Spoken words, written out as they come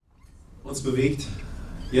uns bewegt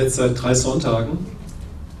jetzt seit 3 Sonntagen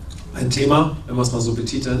ein Thema, wenn wir es mal so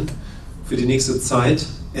betiteln, für die nächste Zeit,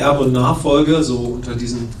 Erbe und Nachfolge, so unter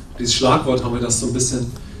dieses Schlagwort haben wir das so ein bisschen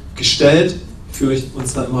gestellt, führe ich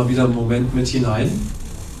uns da immer wieder einen Moment mit hinein.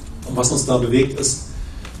 Und was uns da bewegt ist,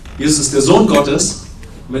 Jesus ist der Sohn Gottes,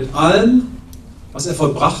 mit allem, was er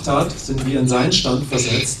vollbracht hat, sind wir in seinen Stand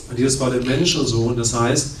versetzt. Und Jesus war der Menschensohn, das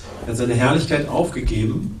heißt, er hat seine Herrlichkeit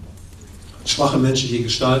aufgegeben, schwache menschliche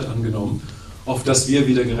Gestalt angenommen, auf dass wir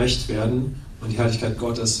wieder gerecht werden und die Herrlichkeit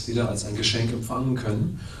Gottes wieder als ein Geschenk empfangen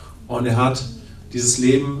können. Und er hat dieses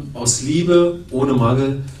Leben aus Liebe, ohne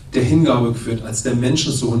Mangel, der Hingabe geführt, als der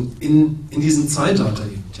Menschensohn in diesem Zeitalter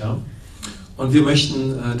eben. Ja? Und wir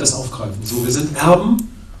möchten das aufgreifen. So, wir sind Erben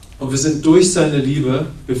und wir sind durch seine Liebe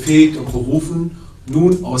befähigt und berufen,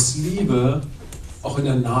 nun aus Liebe auch in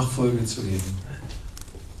der Nachfolge zu leben.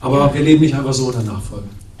 Aber wir leben nicht einfach so in der Nachfolge.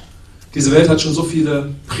 Diese Welt hat schon so viele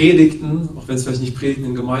Predigten, auch wenn es vielleicht nicht Predigten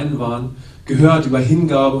in Gemeinden waren, gehört über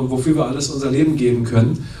Hingabe und wofür wir alles unser Leben geben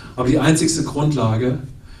können. Aber die einzigste Grundlage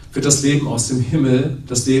für das Leben aus dem Himmel,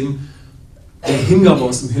 das Leben der Hingabe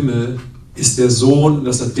aus dem Himmel, ist der Sohn und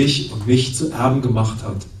dass er dich und mich zu Erben gemacht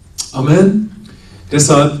hat. Amen.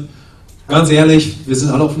 Deshalb, ganz ehrlich, wir sind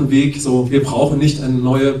alle auf dem Weg, so, wir brauchen nicht eine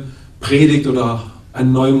neue Predigt oder eine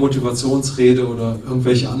neue Motivationsrede oder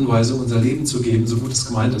irgendwelche Anweisungen, unser Leben zu geben, so gut es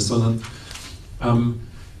gemeint ist, sondern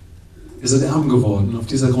wir sind Erben geworden. Auf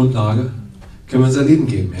dieser Grundlage können wir unser Leben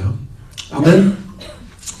geben. Ja? Amen.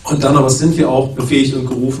 Und dann aber sind wir auch befähigt und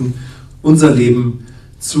gerufen, unser Leben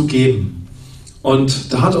zu geben.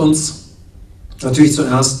 Und da hat uns natürlich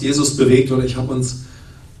zuerst Jesus bewegt, oder ich habe uns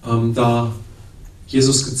da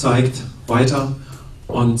Jesus gezeigt, weiter.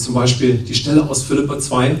 Und zum Beispiel die Stelle aus Philipper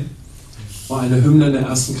 2 war eine Hymne in der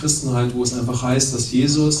ersten Christenheit, wo es einfach heißt, dass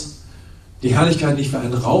Jesus die Herrlichkeit nicht für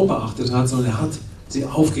einen Raub beachtet hat, sondern er hat sie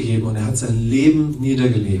aufgegeben und er hat sein Leben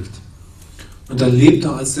niedergelegt. Und dann lebt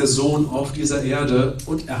er als der Sohn auf dieser Erde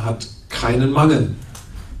und er hat keinen Mangel.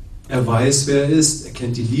 Er weiß, wer er ist, er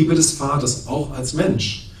kennt die Liebe des Vaters auch als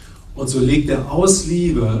Mensch. Und so legt er aus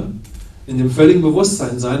Liebe, in dem völligen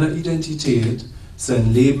Bewusstsein seiner Identität,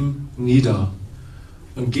 sein Leben nieder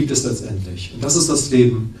und gibt es letztendlich. Und das ist das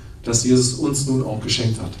Leben, das Jesus uns nun auch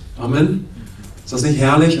geschenkt hat. Amen. Ist das nicht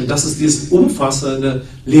herrlich? Und das ist dieses umfassende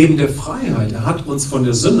Leben der Freiheit. Er hat uns von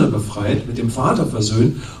der Sünde befreit, mit dem Vater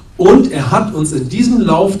versöhnt und er hat uns in diesem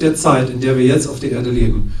Lauf der Zeit, in der wir jetzt auf der Erde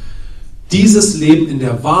leben, dieses Leben in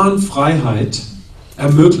der wahren Freiheit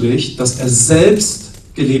ermöglicht, dass er selbst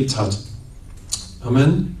gelebt hat.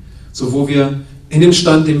 Amen. So, wo wir in dem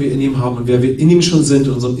Stand, den wir in ihm haben und wer wir in ihm schon sind,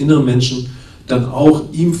 in unserem inneren Menschen, dann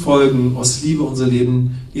auch ihm folgen, aus Liebe unser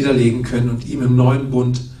Leben niederlegen können und ihm im neuen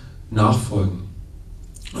Bund nachfolgen.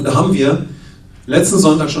 Und da haben wir letzten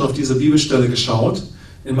Sonntag schon auf diese Bibelstelle geschaut,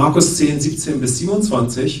 in Markus 10, 17 bis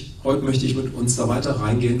 27. Heute möchte ich mit uns da weiter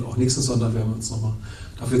reingehen. Auch nächsten Sonntag werden wir uns nochmal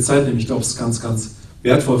dafür Zeit nehmen. Ich glaube, es ist ganz, ganz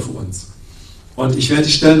wertvoll für uns. Und ich werde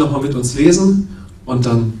die Stellen nochmal mit uns lesen und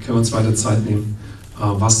dann können wir uns weiter Zeit nehmen,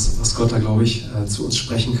 was Gott da, glaube ich, zu uns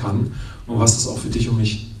sprechen kann und was das auch für dich und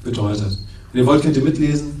mich bedeutet. Wenn ihr wollt, könnt ihr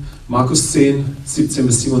mitlesen. Markus 10, 17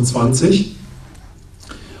 bis 27.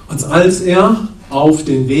 Und als er auf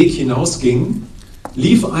den Weg hinausging,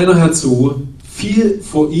 lief einer herzu, fiel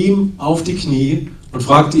vor ihm auf die Knie und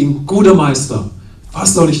fragte ihn: Guter Meister,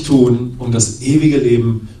 was soll ich tun, um das ewige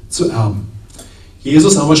Leben zu erben?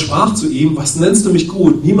 Jesus aber sprach zu ihm: Was nennst du mich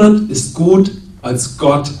gut? Niemand ist gut als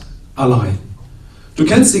Gott allein. Du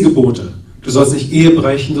kennst die Gebote. Du sollst nicht Ehe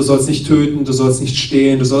brechen, du sollst nicht töten, du sollst nicht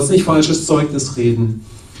stehlen, du sollst nicht falsches Zeugnis reden.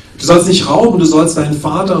 Du sollst nicht rauben, du sollst deinen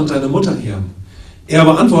Vater und deine Mutter ehren. Er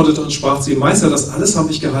aber antwortete und sprach zu ihm: Meister, das alles habe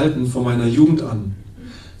ich gehalten von meiner Jugend an.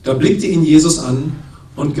 Da blickte ihn Jesus an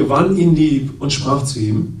und gewann ihn lieb und sprach zu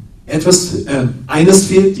ihm: Eines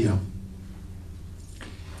fehlt dir.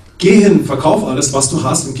 Geh hin, verkauf alles, was du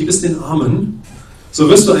hast und gib es den Armen, so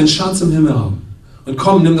wirst du einen Schatz im Himmel haben. Und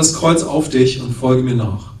komm, nimm das Kreuz auf dich und folge mir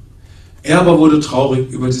nach. Er aber wurde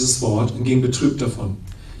traurig über dieses Wort und ging betrübt davon,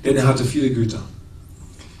 denn er hatte viele Güter.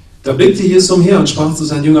 Da blickte Jesus umher und sprach zu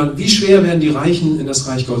seinen Jüngern: Wie schwer werden die Reichen in das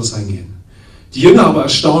Reich Gottes eingehen? Die Jünger aber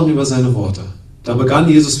erstaunten über seine Worte. Da begann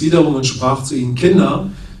Jesus wiederum und sprach zu ihnen: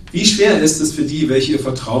 Kinder, wie schwer ist es für die, welche ihr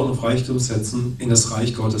Vertrauen auf Reichtum setzen, in das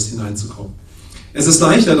Reich Gottes hineinzukommen? Es ist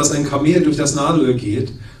leichter, dass ein Kamel durch das Nadelöhr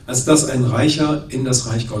geht, als dass ein Reicher in das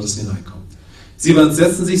Reich Gottes hineinkommt. Sie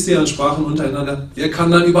entsetzten sich sehr und sprachen untereinander: Wer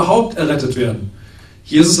kann dann überhaupt errettet werden?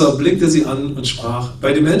 Jesus aber blickte sie an und sprach: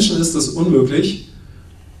 Bei den Menschen ist es unmöglich,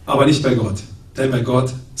 aber nicht bei Gott. Denn bei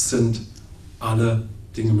Gott sind alle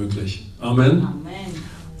Dinge möglich. Amen. Amen.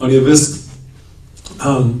 Und ihr wisst,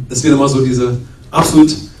 es wird immer so diese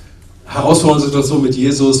absolut herausfordernde Situation mit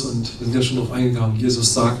Jesus, und wir sind ja schon darauf eingegangen.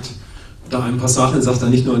 Jesus sagt da ein paar Sachen, sagt er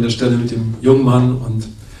nicht nur an der Stelle mit dem jungen Mann, und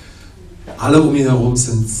alle um ihn herum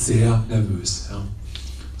sind sehr nervös. Ja.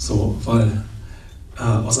 So, weil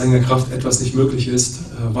aus eigener Kraft etwas nicht möglich ist,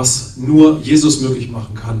 was nur Jesus möglich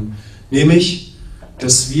machen kann. Nämlich,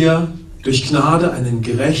 dass wir durch Gnade einen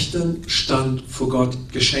gerechten Stand vor Gott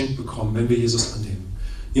geschenkt bekommen, wenn wir Jesus annehmen.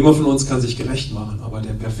 Niemand von uns kann sich gerecht machen, aber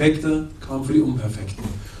der Perfekte kam für die Unperfekten,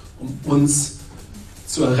 um uns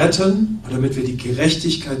zu erretten, damit wir die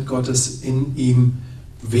Gerechtigkeit Gottes in ihm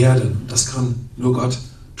werden. Das kann nur Gott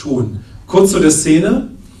tun. Kurz zu der Szene.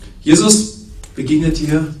 Jesus begegnet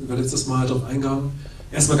hier, über letztes Mal darauf eingegangen,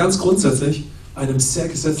 erstmal ganz grundsätzlich einem sehr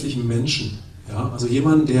gesetzlichen Menschen. Ja, also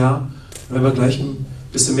jemand, der, wenn wir gleich ein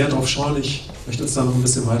bisschen mehr drauf schauen, ich möchte uns da noch ein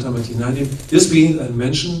bisschen weiter mit hineinnehmen. Jesus begegnet einem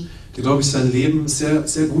Menschen, der, glaube ich, sein Leben sehr,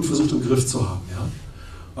 sehr gut versucht im Griff zu haben. Ja?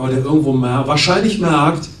 Aber der irgendwo wahrscheinlich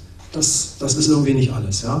merkt, das ist irgendwie nicht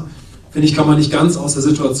alles. Ja? Finde ich, kann man nicht ganz aus der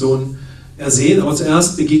Situation ersehen. Aber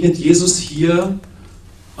zuerst begegnet Jesus hier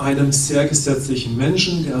einem sehr gesetzlichen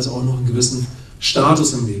Menschen, der also auch noch einen gewissen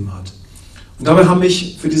Status im Leben hat. Und dabei haben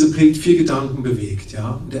mich für diese Predigt 4 Gedanken bewegt.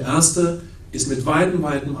 Ja? Und der erste ist mit weitem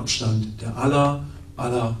Abstand der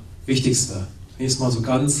allerwichtigste. Wenn ich es mal so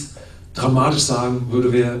ganz dramatisch sagen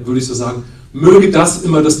würde ich so sagen, möge das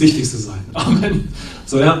immer das Wichtigste sein. Amen.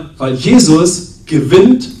 So, ja, weil Jesus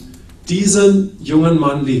gewinnt diesen jungen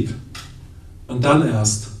Mann lieb. Und dann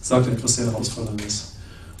erst sagt er etwas sehr Herausforderndes.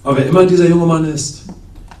 Aber wer immer dieser junge Mann ist,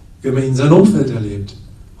 wie man ihn in seinem Umfeld erlebt,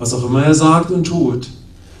 was auch immer er sagt und tut,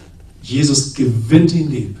 Jesus gewinnt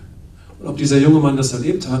ihn lieb. Und ob dieser junge Mann das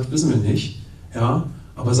erlebt hat, wissen wir nicht. Ja,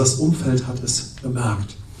 aber das Umfeld hat es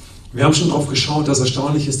bemerkt. Wir haben schon darauf geschaut, dass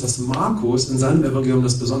erstaunlich ist, dass Markus in seinem Evangelium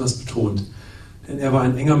das besonders betont. Denn er war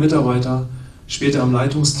ein enger Mitarbeiter, später im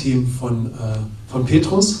Leitungsteam von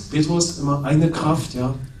Petrus. Petrus, immer eigene Kraft,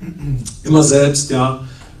 ja, immer selbst, ja,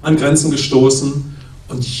 an Grenzen gestoßen.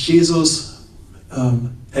 Und Jesus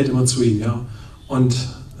hält immer zu ihm, ja, und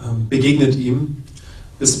begegnet ihm,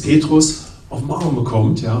 bis Petrus Offenbarung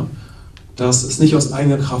bekommt, ja, dass es nicht aus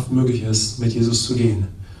eigener Kraft möglich ist, mit Jesus zu gehen,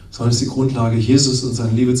 sondern es ist die Grundlage Jesus und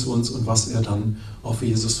seine Liebe zu uns und was er dann auch für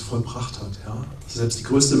Jesus vollbracht hat. Ja. Selbst die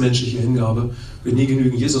größte menschliche Hingabe wird nie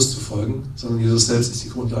genügen, Jesus zu folgen, sondern Jesus selbst ist die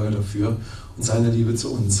Grundlage dafür und seine Liebe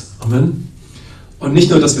zu uns. Amen. Und nicht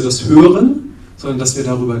nur, dass wir das hören, sondern dass wir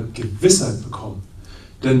darüber Gewissheit bekommen.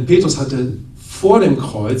 Denn Petrus hatte vor dem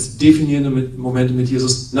Kreuz definierende Momente mit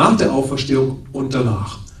Jesus nach der Auferstehung und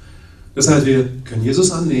danach. Das heißt, wir können Jesus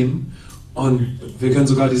annehmen und wir können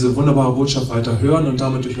sogar diese wunderbare Botschaft weiter hören und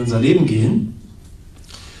damit durch unser Leben gehen.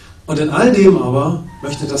 Und in all dem aber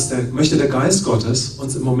möchte der Geist Gottes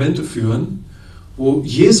uns in Momente führen, wo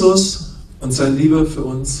Jesus und seine Liebe für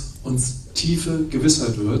uns tiefe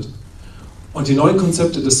Gewissheit wird und die neuen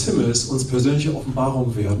Konzepte des Himmels uns persönliche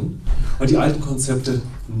Offenbarung werden und die alten Konzepte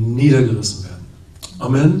niedergerissen werden.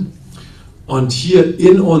 Amen. Und hier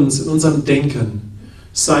in uns, in unserem Denken,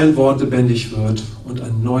 sein Wort lebendig wird und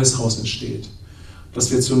ein neues Haus entsteht. Dass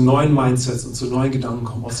wir zu neuen Mindsets und zu neuen Gedanken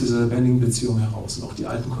kommen aus dieser lebendigen Beziehung heraus und auch die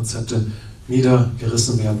alten Konzepte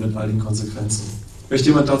niedergerissen werden mit all den Konsequenzen. Möchte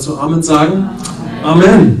jemand dazu Amen sagen? Amen.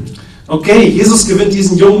 Amen. Okay, Jesus gewinnt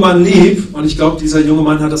diesen jungen Mann lieb und ich glaube, dieser junge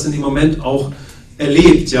Mann hat das in dem Moment auch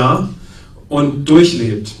erlebt, ja, und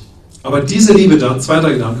durchlebt. Aber diese Liebe dann,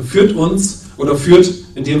 zweiter Gedanke, führt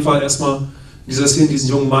in dem Fall erstmal diesen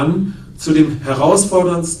jungen Mann zu dem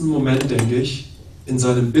herausforderndsten Moment, denke ich, in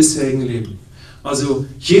seinem bisherigen Leben. Also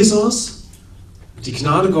Jesus, die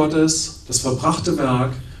Gnade Gottes, das verbrachte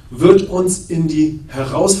Werk, wird uns in die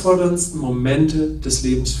herausforderndsten Momente des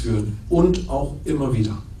Lebens führen und auch immer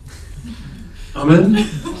wieder. Amen.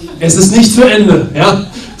 Es ist nicht zu Ende, ja.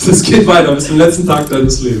 Es geht weiter bis zum letzten Tag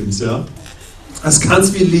deines Lebens, ja. Das ist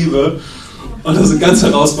ganz viel Liebe und das sind ganz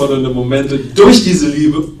herausfordernde Momente durch diese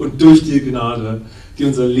Liebe und durch die Gnade, die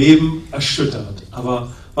unser Leben erschüttert.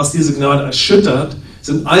 Aber was diese Gnade erschüttert,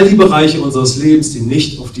 sind all die Bereiche unseres Lebens, die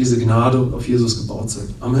nicht auf diese Gnade und auf Jesus gebaut sind.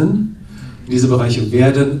 Amen. Diese Bereiche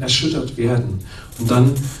werden erschüttert werden. Und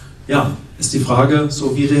dann, ja, ist die Frage,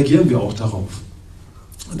 so wie reagieren wir auch darauf?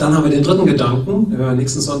 Und dann haben wir den dritten Gedanken, wenn wir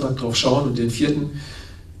nächsten Sonntag drauf schauen, und den vierten.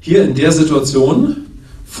 Hier in der Situation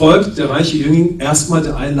folgt der reiche Jüngling erstmal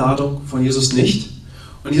der Einladung von Jesus nicht.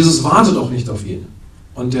 Und Jesus wartet auch nicht auf ihn.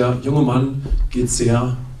 Und der junge Mann geht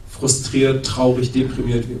sehr frustriert, traurig,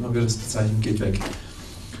 deprimiert, wie immer wir das bezeichnen, geht weg.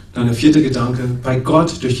 Dann der vierte Gedanke, bei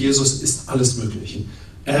Gott, durch Jesus ist alles möglich.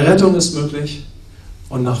 Errettung ist möglich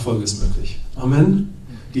und Nachfolge ist möglich. Amen.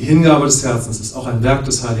 Die Hingabe des Herzens ist auch ein Werk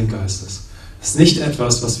des Heiligen Geistes. Es ist nicht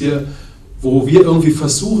etwas, wo wir irgendwie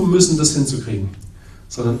versuchen müssen, das hinzukriegen,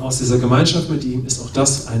 sondern aus dieser Gemeinschaft mit ihm ist auch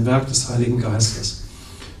das ein Werk des Heiligen Geistes,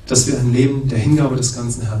 dass wir ein Leben der Hingabe des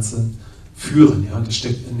ganzen Herzens führen. Ja? Das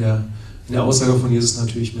steckt in der Aussage von Jesus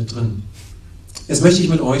natürlich mit drin. Jetzt möchte ich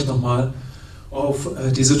mit euch nochmal auf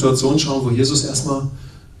die Situation schauen, wo Jesus erstmal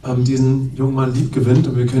diesen jungen Mann lieb gewinnt,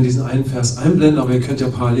 und wir können diesen einen Vers einblenden, aber ihr könnt ja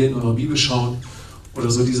parallel in eurer Bibel schauen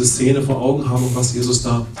oder so diese Szene vor Augen haben, und was Jesus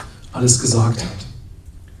da alles gesagt hat.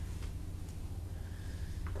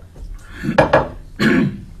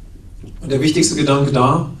 Und der wichtigste Gedanke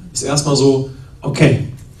da ist erstmal so, okay,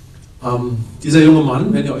 dieser junge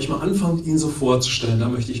Mann, wenn ihr euch mal anfangt, ihn so vorzustellen, da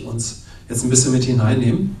möchte ich uns jetzt ein bisschen mit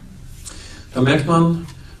hineinnehmen, da merkt man,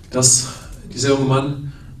 dass dieser junge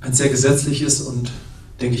Mann ein sehr gesetzliches und,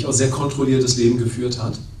 denke ich, auch sehr kontrolliertes Leben geführt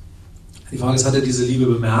hat. Die Frage ist, hat er diese Liebe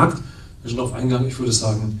bemerkt? Wir sind auf Eingang, ich würde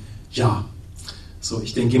sagen, ja. So,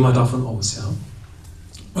 ich denke, geh mal davon aus, ja.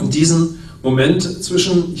 Und diesen Moment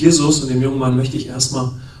zwischen Jesus und dem jungen Mann möchte ich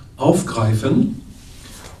erstmal aufgreifen.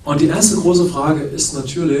 Und die erste große Frage ist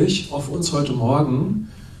natürlich auf uns heute Morgen,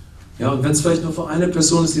 ja, und wenn es vielleicht nur für eine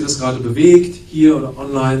Person ist, die das gerade bewegt, hier oder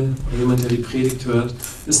online, oder jemand, der die Predigt hört,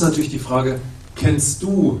 ist natürlich die Frage, kennst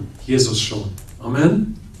du Jesus schon?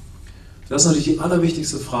 Amen? Das ist natürlich die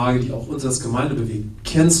allerwichtigste Frage, die auch uns als Gemeinde bewegt.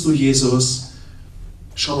 Kennst du Jesus?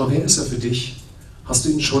 Schau mal, wer ist er für dich? Hast du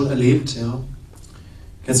ihn schon erlebt? Ja?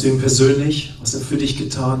 Kennst du ihn persönlich? Was er für dich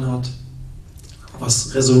getan hat?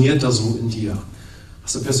 Was resoniert da so in dir?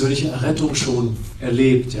 Hast du persönliche Errettung schon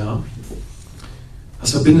erlebt? Ja?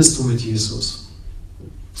 Was verbindest du mit Jesus?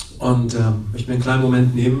 Und ich möchte mir einen kleinen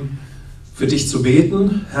Moment nehmen, für dich zu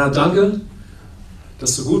beten. Herr, danke,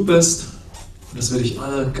 dass du gut bist und dass wir dich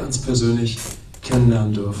alle ganz persönlich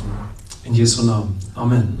kennenlernen dürfen. In Jesu Namen.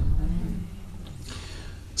 Amen.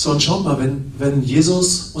 So, und schaut mal, wenn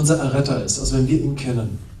Jesus unser Erretter ist, also wenn wir ihn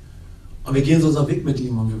kennen, und wir gehen so unseren Weg mit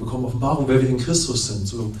ihm und wir bekommen Offenbarung, wer wir in Christus sind,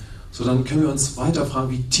 so dann können wir uns weiter fragen,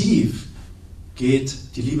 wie tief geht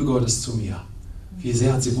die Liebe Gottes zu mir? Wie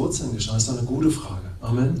sehr hat sie Wurzeln geschlagen? Das ist doch eine gute Frage.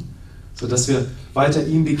 Amen. So dass wir weiter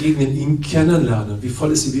ihm begegnen, ihn kennenlernen. Wie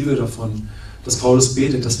voll ist die Bibel davon, dass Paulus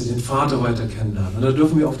betet, dass wir den Vater weiter kennenlernen. Und da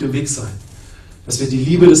dürfen wir auf dem Weg sein. Dass wir die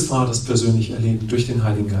Liebe des Vaters persönlich erleben durch den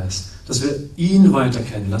Heiligen Geist. Dass wir ihn weiter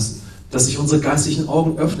kennen lassen. Dass sich unsere geistlichen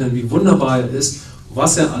Augen öffnen, wie wunderbar er ist,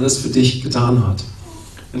 was er alles für dich getan hat.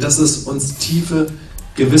 Und dass es uns tiefe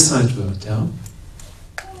Gewissheit wird. Ja?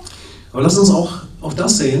 Aber lass uns auch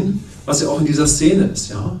das sehen, was ja auch in dieser Szene ist.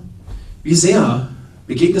 Ja? Wie sehr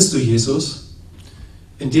begegnest du Jesus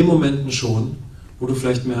in den Momenten schon, wo du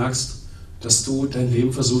vielleicht merkst, dass du dein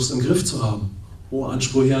Leben versuchst im Griff zu haben. Hohe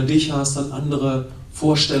Ansprüche an dich hast, an andere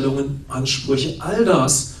Vorstellungen, Ansprüche. All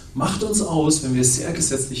das macht uns aus, wenn wir sehr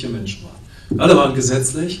gesetzliche Menschen waren. Wir alle waren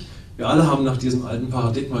gesetzlich, wir alle haben nach diesem alten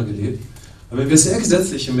Paradigma gelebt. Aber wenn wir sehr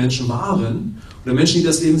gesetzliche Menschen waren, oder Menschen, die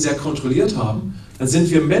das Leben sehr kontrolliert haben, dann sind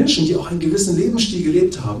wir Menschen, die auch einen gewissen Lebensstil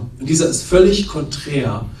gelebt haben. Und dieser ist völlig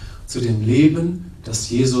konträr zu dem Leben, das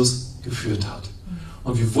Jesus geführt hat.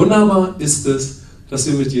 Und wie wunderbar ist es, dass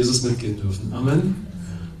wir mit Jesus mitgehen dürfen. Amen.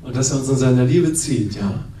 Und dass er uns in seiner Liebe zieht.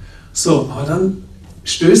 Ja. So, aber dann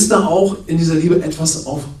stößt da auch in dieser Liebe etwas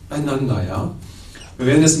aufeinander. Ja. Wir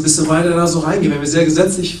werden jetzt ein bisschen weiter da so reingehen. Wenn wir sehr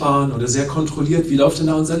gesetzlich fahren oder sehr kontrolliert, wie läuft denn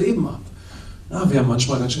da unser Leben ab? Na, wir haben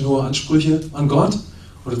manchmal ganz schön hohe Ansprüche an Gott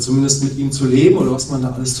oder zumindest mit ihm zu leben oder was man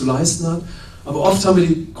da alles zu leisten hat. Aber oft haben wir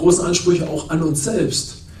die großen Ansprüche auch an uns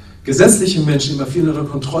selbst. Gesetzliche Menschen, die immer viel unter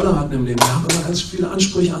Kontrolle hatten im Leben, die haben immer ganz viele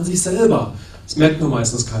Ansprüche an sich selber. Das merkt nur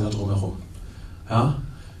meistens keiner drumherum. Ja?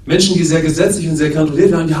 Menschen, die sehr gesetzlich und sehr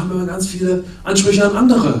kontrolliert werden, die haben immer ganz viele Ansprüche an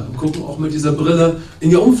andere und gucken auch mit dieser Brille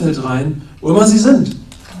in ihr Umfeld rein, wo immer sie sind.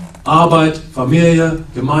 Arbeit, Familie,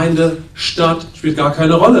 Gemeinde, Stadt, spielt gar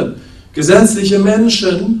keine Rolle. Gesetzliche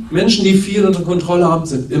Menschen, die viel unter Kontrolle haben,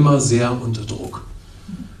 sind immer sehr unter Druck.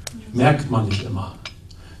 Merkt man nicht immer.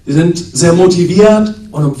 Die sind sehr motiviert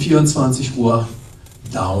und um 24 Uhr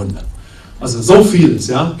down. Also so vieles,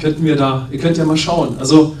 ja, ihr könnt ja mal schauen.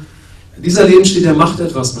 Also dieser Lebensstil, der macht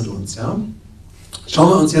etwas mit uns, ja. Schauen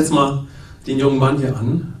wir uns jetzt mal den jungen Mann hier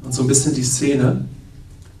an und so ein bisschen die Szene.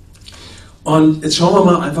 Und jetzt schauen wir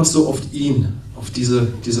mal einfach so auf ihn, auf diese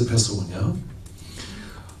Person, ja.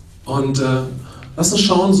 Und lass uns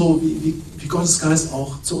schauen, so wie Gottes Geist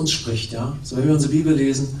auch zu uns spricht, ja. So wenn wir unsere Bibel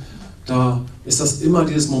lesen, da ist das immer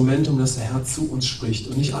dieses Momentum, dass der Herr zu uns spricht.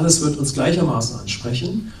 Und nicht alles wird uns gleichermaßen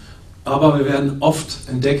ansprechen, aber wir werden oft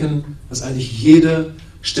entdecken, dass eigentlich jede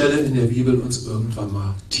Stelle in der Bibel uns irgendwann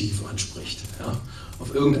mal tief anspricht. Ja?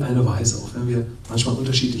 Auf irgendeine Weise, auch wenn wir manchmal ein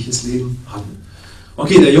unterschiedliches Leben hatten.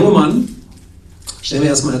 Okay, der junge Mann, stellen wir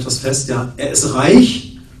erstmal etwas fest, ja, er ist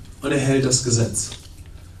reich und er hält das Gesetz.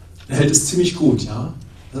 Er hält es ziemlich gut, ja.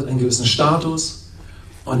 Er hat einen gewissen Status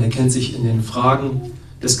und er kennt sich in den Fragen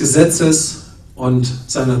des Gesetzes und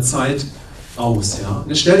seiner Zeit aus. Ja? Und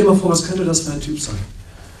jetzt stell dir mal vor, was könnte das für ein Typ sein?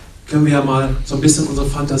 Können wir ja mal so ein bisschen unsere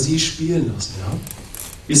Fantasie spielen lassen. Ja?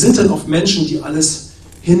 Wir sind dann oft Menschen, die alles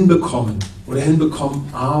hinbekommen oder hinbekommen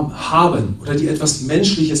haben oder die etwas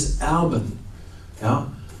Menschliches erben. Ja?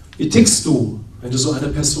 Wie tickst du, wenn du so eine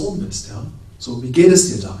Person bist? Ja? So, wie geht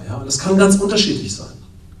es dir da? Ja? Das kann ganz unterschiedlich sein.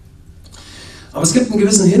 Aber es gibt einen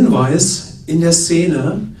gewissen Hinweis in der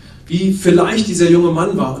Szene, wie vielleicht dieser junge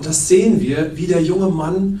Mann war. Und das sehen wir, wie der junge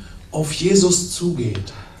Mann auf Jesus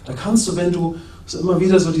zugeht. Da kannst du, wenn du so immer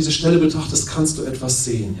wieder so diese Stelle betrachtest, kannst du etwas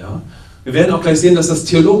sehen. Ja? Wir werden auch gleich sehen, dass das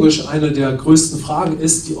theologisch eine der größten Fragen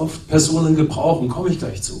ist, die oft Personen gebrauchen. Komme ich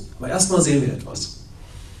gleich zu. Aber erstmal sehen wir etwas.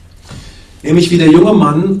 Nämlich, wie der junge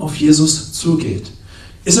Mann auf Jesus zugeht.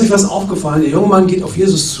 Ist euch was aufgefallen? Der junge Mann geht auf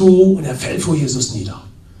Jesus zu und er fällt vor Jesus nieder.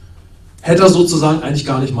 Hätte er sozusagen eigentlich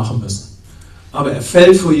gar nicht machen müssen. Aber er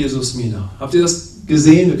fällt vor Jesus nieder. Habt ihr das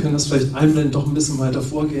gesehen? Wir können das vielleicht einblenden, doch ein bisschen weiter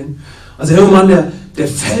vorgehen. Also der junge Mann, der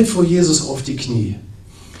fällt vor Jesus auf die Knie.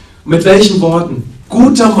 Und mit welchen Worten?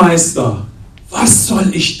 Guter Meister, was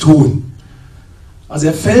soll ich tun? Also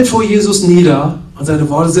er fällt vor Jesus nieder und seine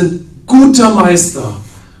Worte sind: Guter Meister,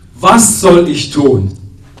 was soll ich tun?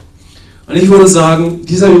 Und ich würde sagen,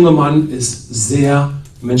 dieser junge Mann ist sehr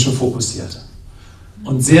menschenfokussiert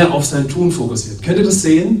und sehr auf sein Tun fokussiert. Könnt ihr das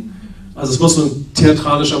sehen? Also es muss so ein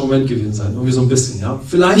theatralischer Moment gewesen sein, irgendwie so ein bisschen. Ja?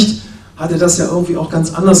 Vielleicht hat er das ja irgendwie auch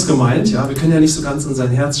ganz anders gemeint. Ja? Wir können ja nicht so ganz in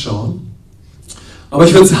sein Herz schauen. Aber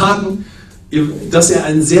ich würde sagen, dass er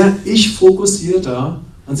ein sehr ich-fokussierter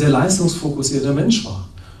und sehr leistungsfokussierter Mensch war.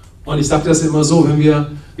 Und ich sage das immer so,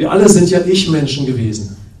 wir alle sind ja Ich-Menschen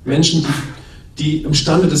gewesen. Menschen, die im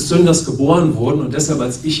Stande des Sünders geboren wurden und deshalb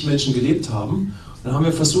als Ich-Menschen gelebt haben. Und dann haben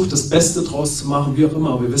wir versucht, das Beste draus zu machen, wie auch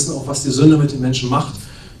immer. Aber wir wissen auch, was die Sünde mit den Menschen macht,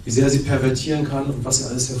 wie sehr sie pervertieren kann und was sie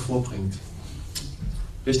alles hervorbringt.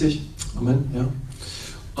 Richtig? Amen? Ja.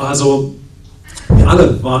 Also, wir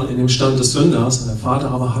alle waren in dem Stand des Sünders und der Vater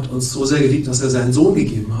aber hat uns so sehr geliebt, dass er seinen Sohn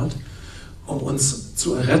gegeben hat, um uns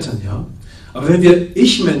zu erretten. Ja? Aber wenn wir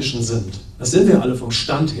Ich-Menschen sind, das sind wir alle vom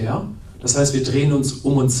Stand her, das heißt, wir drehen uns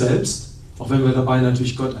um uns selbst, auch wenn wir dabei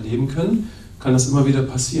natürlich Gott erleben können, kann das immer wieder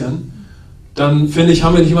passieren, dann finde ich,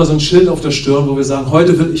 haben wir nicht immer so ein Schild auf der Stirn, wo wir sagen,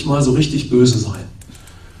 heute will ich mal so richtig böse sein.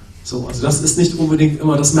 So, also das ist nicht unbedingt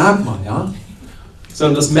immer das Merkmal, ja?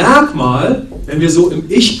 Sondern das Merkmal, wenn wir so im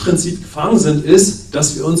Ich-Prinzip gefangen sind, ist,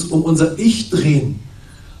 dass wir uns um unser Ich drehen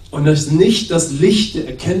und dass nicht das Licht der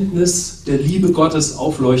Erkenntnis der Liebe Gottes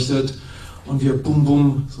aufleuchtet und wir bum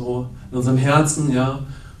bum so in unserem Herzen, ja,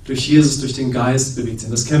 durch Jesus, durch den Geist bewegt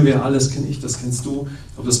sind. Das kennen wir alle, das kenne ich, das kennst du.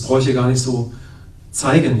 Ich glaube, das brauche ich ja gar nicht so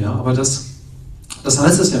zeigen, ja. Aber das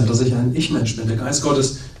heißt es ja, dass ich ein Ich-Mensch bin. Der Geist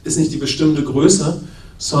Gottes ist nicht die bestimmte Größe,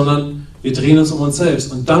 sondern wir drehen uns um uns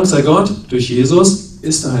selbst. Und dank sei Gott, durch Jesus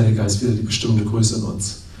ist der Heilige Geist wieder die bestimmte Größe in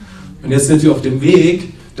uns. Und jetzt sind wir auf dem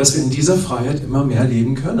Weg, dass wir in dieser Freiheit immer mehr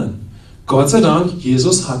leben können. Gott sei Dank,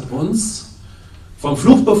 Jesus hat uns vom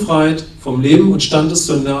Fluch befreit, vom Leben und Stand des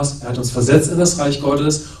Sünders. Er hat uns versetzt in das Reich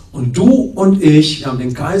Gottes. Und du und ich, wir haben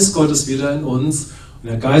den Geist Gottes wieder in uns. Und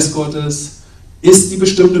der Geist Gottes ist die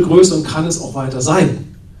bestimmte Größe und kann es auch weiter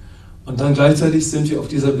sein. Und dann gleichzeitig sind wir auf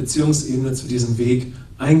dieser Beziehungsebene zu diesem Weg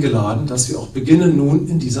eingeladen, dass wir auch beginnen, nun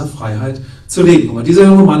in dieser Freiheit zu leben. Aber dieser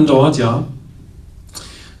junge Mann dort, ja,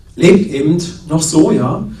 lebt eben noch so,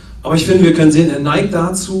 ja. Aber ich finde, wir können sehen, er neigt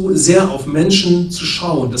dazu, sehr auf Menschen zu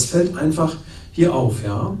schauen. Das fällt einfach hier auf,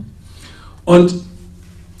 ja. Und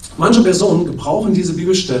manche Personen gebrauchen diese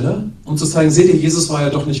Bibelstelle, um zu zeigen, seht ihr, Jesus war ja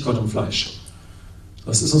doch nicht Gott im Fleisch.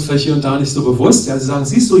 Das ist uns vielleicht hier und da nicht so bewusst. Ja, sie sagen,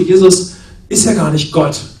 siehst du, Jesus ist ja gar nicht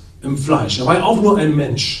Gott im Fleisch. Er war ja auch nur ein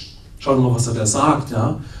Mensch. Schaut mal, was er da sagt,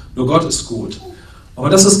 ja. Nur Gott ist gut. Aber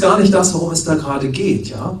das ist gar nicht das, worum es da gerade geht,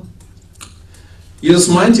 ja. Jesus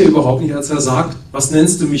meint ja überhaupt nicht, als er sagt, was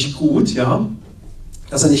nennst du mich gut, ja,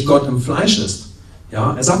 dass er nicht Gott im Fleisch ist.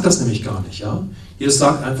 Ja, er sagt das nämlich gar nicht, ja. Jesus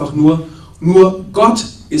sagt einfach nur Gott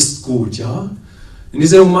ist gut, ja. Und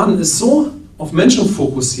dieser junge Mann ist so auf Menschen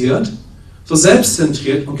fokussiert, so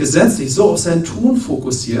selbstzentriert und gesetzlich, so auf sein Tun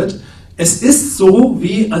fokussiert. Es ist so,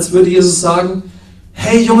 wie als würde Jesus sagen,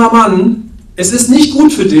 hey junger Mann, es ist nicht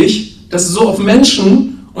gut für dich, dass du so auf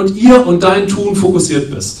Menschen und ihr und dein Tun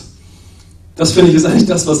fokussiert bist. Das finde ich ist eigentlich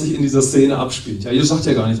das, was sich in dieser Szene abspielt. Ja, Jesus sagt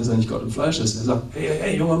ja gar nicht, dass er nicht Gott im Fleisch ist. Er sagt,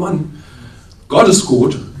 hey junger Mann, Gott ist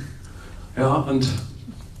gut. Ja, und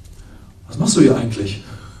was machst du hier eigentlich?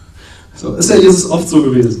 So, ist ja Jesus oft so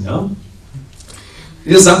gewesen, ja.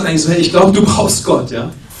 Jesus sagt eigentlich so, hey, ich glaube, du brauchst Gott,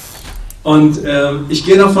 ja. Und ich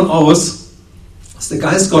gehe davon aus, dass der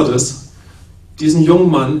Geist Gottes diesen jungen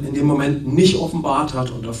Mann in dem Moment nicht offenbart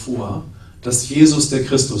hat und erfuhr, dass Jesus der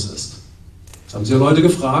Christus ist. Das haben sich ja Leute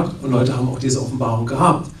gefragt und Leute haben auch diese Offenbarung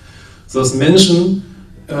gehabt. Sodass Menschen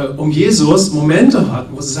um Jesus Momente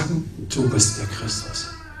hatten, wo sie sagten, du bist der Christus.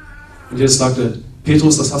 Und Jesus sagte,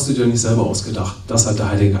 Petrus, das hast du dir nicht selber ausgedacht. Das hat der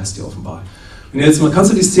Heilige Geist dir offenbart. Und jetzt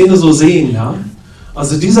kannst du die Szene so sehen, ja?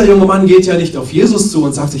 Also dieser junge Mann geht ja nicht auf Jesus zu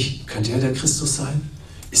und sagt sich, könnte er der Christus sein?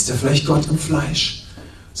 Ist er vielleicht Gott im Fleisch?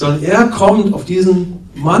 Sondern er kommt auf diesen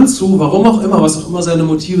Mann zu, warum auch immer, was auch immer seine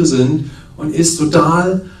Motive sind, und ist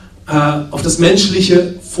total auf das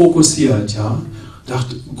Menschliche fokussiert, ja?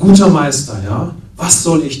 Dachte, guter Meister, ja? Was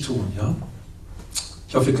soll ich tun, ja?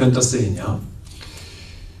 Ich hoffe, ihr könnt das sehen, ja?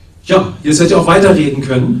 Ja, jetzt hätte ihr auch weiterreden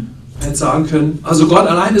können. Er hätte sagen können, also Gott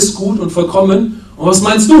allein ist gut und vollkommen. Und was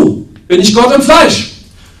meinst du? Bin ich Gott im Fleisch?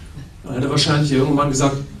 Dann hätte wahrscheinlich irgendwann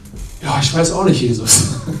gesagt, ja, ich weiß auch nicht, Jesus.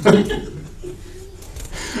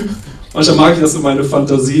 Manchmal mag ich das so, meine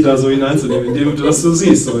Fantasie da so hineinzunehmen, indem du das so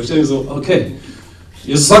siehst. So, ich denke so, okay.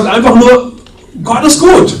 Jesus sagt einfach nur, Gott ist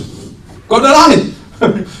gut. Gott allein.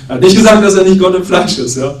 Er hat nicht gesagt, dass er nicht Gott im Fleisch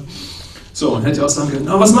ist. Ja? So, und hätte auch sagen können,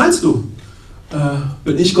 na, was meinst du?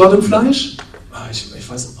 Bin ich Gott im Fleisch? Ich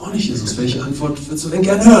weiß auch nicht, Jesus. Welche Antwort würdest du denn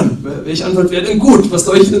gerne hören? Welche Antwort wäre denn gut? Was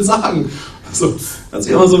soll ich denn sagen? So, kannst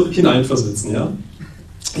du immer so hineinversetzen, ja?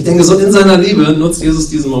 Ich denke, so in seiner Liebe nutzt Jesus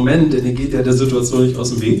diesen Moment, denn er geht ja der Situation nicht aus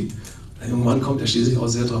dem Weg. Der junge Mann kommt, er steht sich auch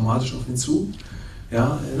sehr dramatisch auf ihn zu.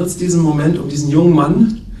 Ja, er nutzt diesen Moment, um diesen jungen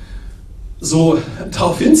Mann so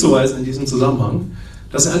darauf hinzuweisen in diesem Zusammenhang,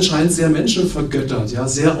 dass er anscheinend sehr Menschen vergöttert, ja,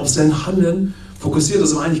 sehr auf sein Handeln fokussiert,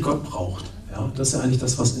 dass er eigentlich Gott braucht. Ja, das ist ja eigentlich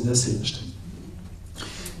das, was in der Szene steht.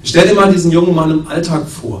 Stell dir mal diesen jungen Mann im Alltag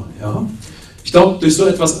vor. Ja? Ich glaube, durch so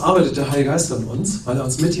etwas arbeitet der Heilige Geist an uns, weil er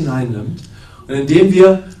uns mit hineinnimmt. Und indem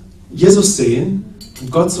wir Jesus sehen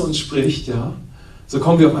und Gott zu uns spricht, ja, so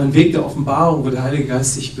kommen wir auf einen Weg der Offenbarung, wo der Heilige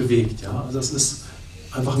Geist sich bewegt. Ja? Also das ist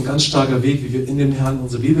einfach ein ganz starker Weg, wie wir in dem Herrn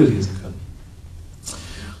unsere Bibel lesen können.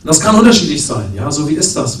 Und das kann unterschiedlich sein. Ja? So wie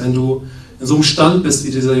ist das, wenn du in so einem Stand bist wie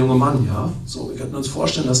dieser junge Mann? Ja? So, wir könnten uns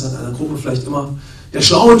vorstellen, dass er in einer Gruppe vielleicht immer der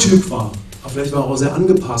schlaue Typ war. Aber vielleicht war er auch sehr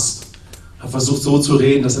angepasst. Hat versucht so zu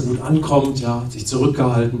reden, dass er gut ankommt, ja, sich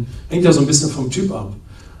zurückgehalten. Hängt ja so ein bisschen vom Typ ab.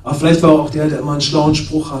 Aber vielleicht war er auch der immer einen schlauen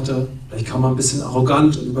Spruch hatte. Vielleicht kam er ein bisschen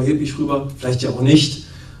arrogant und überheblich rüber. Vielleicht ja auch nicht.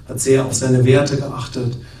 Hat sehr auf seine Werte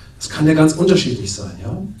geachtet. Das kann ja ganz unterschiedlich sein.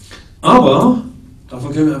 Ja? Aber,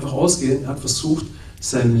 davon können wir einfach ausgehen, er hat versucht,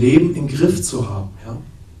 sein Leben im Griff zu haben. Ja?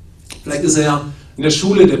 Vielleicht ist er ja in der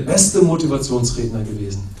Schule der beste Motivationsredner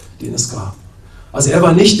gewesen, den es gab. Also er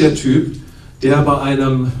war nicht der Typ, der bei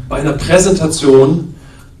einer Präsentation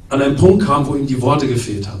an einen Punkt kam, wo ihm die Worte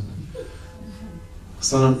gefehlt hatten.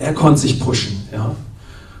 Sondern er konnte sich pushen. Ja?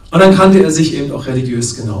 Und dann kannte er sich eben auch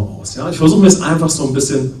religiös genau aus. Ja? Ich versuche mir das einfach so ein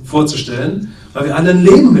bisschen vorzustellen, weil wir alle ein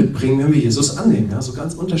Leben mitbringen, wenn wir Jesus annehmen. Ja? So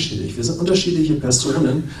ganz unterschiedlich. Wir sind unterschiedliche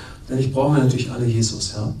Personen, denn ich brauche natürlich alle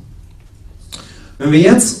Jesus. Ja? Wenn wir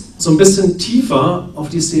jetzt so ein bisschen tiefer auf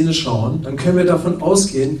die Szene schauen, dann können wir davon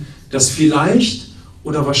ausgehen, dass vielleicht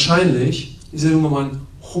oder wahrscheinlich dieser junge Mann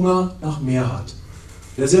Hunger nach mehr hat.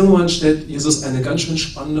 Der junge Mann stellt Jesus eine ganz schön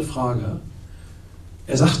spannende Frage.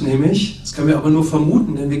 Er sagt nämlich, das können wir aber nur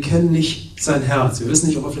vermuten, denn wir kennen nicht sein Herz. Wir wissen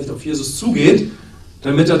nicht, ob er vielleicht auf Jesus zugeht,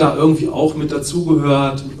 damit er da irgendwie auch mit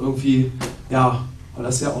dazugehört und irgendwie, ja, weil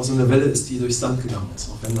das ja auch so eine Welle ist, die durchs Land gegangen ist,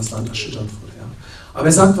 auch wenn das Land erschüttert wurde. Ja. Aber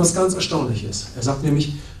er sagt was ganz Erstaunliches. Er sagt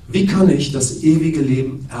nämlich, wie kann ich das ewige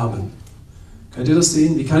Leben erben? Könnt ihr das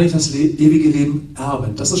sehen? Wie kann ich das ewige Leben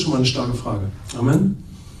erben? Das ist schon mal eine starke Frage. Amen.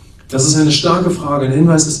 Das ist eine starke Frage. Der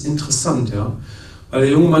Hinweis ist interessant, ja, weil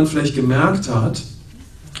der junge Mann vielleicht gemerkt hat,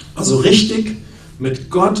 also richtig mit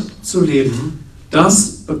Gott zu leben,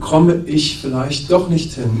 das bekomme ich vielleicht doch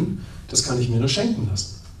nicht hin. Das kann ich mir nur schenken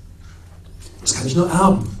lassen. Das kann ich nur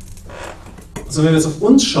erben. Also wenn wir jetzt auf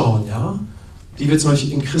uns schauen, ja, die wir zum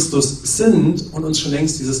Beispiel in Christus sind und uns schon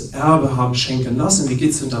längst dieses Erbe haben schenken lassen, wie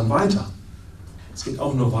geht es denn dann weiter? Es geht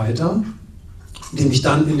auch nur weiter, indem ich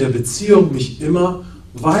dann in der Beziehung mich immer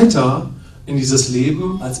weiter in dieses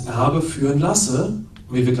Leben als Erbe führen lasse,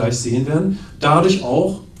 wie wir gleich sehen werden, dadurch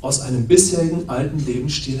auch aus einem bisherigen alten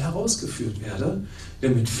Lebensstil herausgeführt werde, der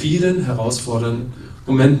mit vielen herausfordernden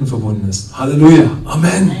Momenten verbunden ist. Halleluja,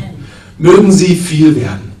 Amen. Mögen sie viel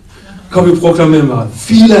werden. Komm, wir proklamieren mal.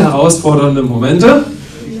 Viele herausfordernde Momente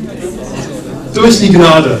durch die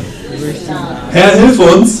Gnade. Herr, hilf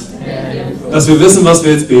uns, dass wir wissen, was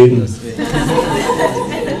wir jetzt beten.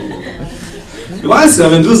 Du weißt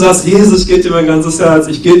ja, wenn du sagst, Jesus, ich gebe dir mein ganzes Herz,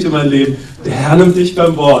 ich gebe dir mein Leben, der Herr nimmt dich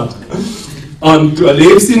beim Wort. Und du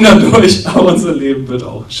erlebst ihn dadurch, aber unser Leben wird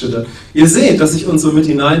auch erschüttert. Ihr seht, dass ich uns so mit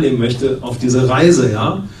hineinnehmen möchte auf diese Reise,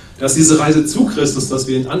 ja? Das ist diese Reise zu Christus, dass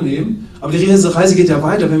wir ihn annehmen. Aber die Reise geht ja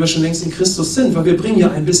weiter, wenn wir schon längst in Christus sind, weil wir bringen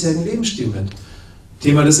ja einen bisherigen Lebensstil mit.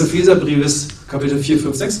 Thema des Epheserbriefes, Kapitel 4,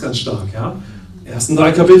 5, 6 ganz stark. Ja? Ersten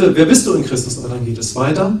 3 Kapitel, wer bist du in Christus? Aber dann geht es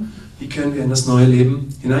weiter. Wie können wir in das neue Leben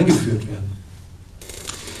hineingeführt werden?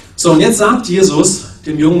 So, und jetzt sagt Jesus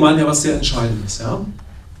dem jungen Mann ja was sehr Entscheidendes. Ja?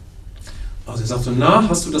 Also er sagt so, na,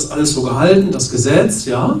 hast du das alles so gehalten, das Gesetz?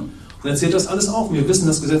 Ja? Und er erzählt das alles auf. Wir wissen,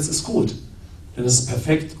 das Gesetz ist gut. Denn es ist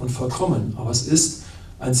perfekt und vollkommen. Aber es ist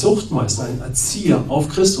ein Zuchtmeister, ein Erzieher auf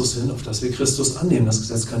Christus hin, auf das wir Christus annehmen. Das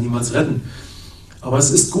Gesetz kann niemals retten. Aber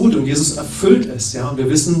es ist gut und Jesus erfüllt es. Ja? Und wir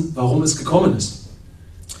wissen, warum es gekommen ist.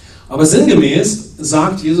 Aber sinngemäß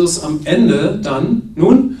sagt Jesus am Ende dann,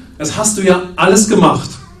 nun, das hast du ja alles gemacht.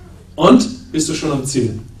 Und bist du schon am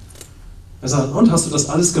Ziel? Er sagt, und hast du das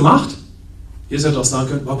alles gemacht? Jesus hätte auch sagen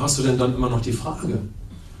können, warum hast du denn dann immer noch die Frage?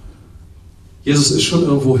 Jesus ist schon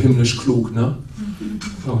irgendwo himmlisch klug, ne?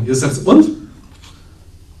 So, Jesus sagt, und?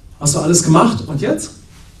 Hast du alles gemacht? Und jetzt?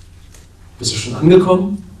 Bist du schon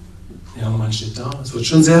angekommen? Der junge Mann steht da. Es wird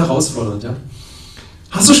schon sehr herausfordernd, ja?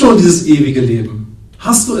 Hast du schon dieses ewige Leben?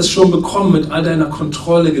 Hast du es schon bekommen mit all deiner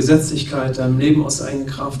Kontrolle, Gesetzlichkeit, deinem Leben aus eigener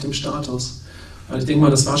Kraft, dem Status? Also ich denke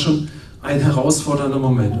mal, das war schon ein herausfordernder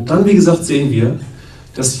Moment. Und dann, wie gesagt, sehen wir,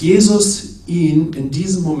 dass Jesus ihn in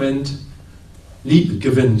diesem Moment lieb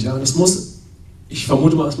gewinnt. Ja? Das muss, ich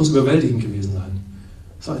vermute mal, es muss überwältigend gewesen sein.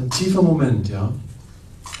 Das war ein tiefer Moment. Ja?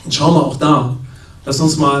 Und schauen wir auch da, lass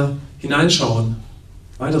uns mal hineinschauen,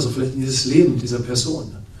 weiter so vielleicht in dieses Leben dieser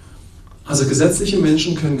Person. Also gesetzliche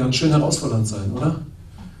Menschen können ganz schön herausfordernd sein, oder?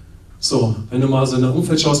 So, wenn du mal so in dein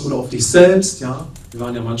Umfeld schaust oder auf dich selbst, ja, wir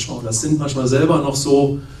waren ja manchmal oder sind manchmal selber noch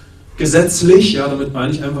so gesetzlich, ja, damit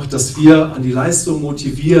meine ich einfach, dass wir an die Leistung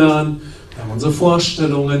motivieren, wir haben unsere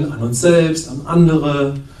Vorstellungen an uns selbst, an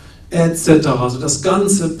andere, etc. Also das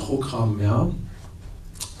ganze Programm, ja.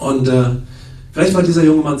 Und vielleicht war dieser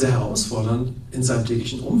junge Mann sehr herausfordernd in seinem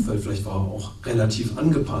täglichen Umfeld, vielleicht war er auch relativ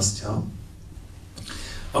angepasst, ja.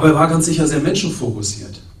 Aber er war ganz sicher sehr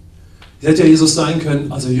menschenfokussiert. Es hätte ja Jesus sein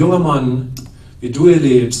können, also junger Mann, wie du hier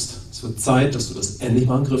lebst, es wird Zeit, dass du das endlich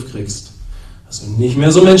mal in den Griff kriegst. Dass du nicht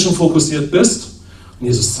mehr so menschenfokussiert bist. Und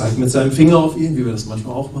Jesus zeigt mit seinem Finger auf ihn, wie wir das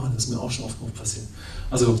manchmal auch machen, das ist mir auch schon oft passiert.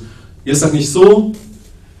 Also, Jesus sagt nicht so,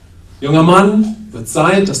 junger Mann, wird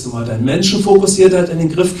Zeit, dass du mal deine Menschenfokussiertheit in den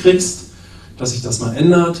Griff kriegst, dass sich das mal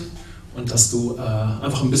ändert und dass du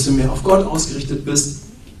einfach ein bisschen mehr auf Gott ausgerichtet bist.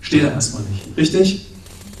 Steht da erstmal nicht, richtig?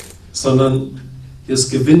 Sondern Jesus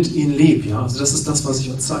gewinnt ihn lieb, ja. Also das ist das, was ich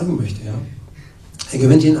uns zeigen möchte, ja. Er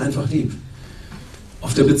gewinnt ihn einfach lieb.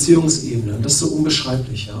 Auf der Beziehungsebene. Und das ist so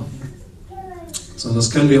unbeschreiblich, ja. Sondern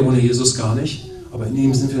das können wir ohne Jesus gar nicht. Aber in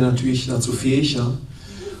ihm sind wir natürlich dazu fähig, ja.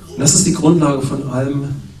 Und das ist die Grundlage von allem,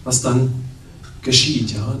 was dann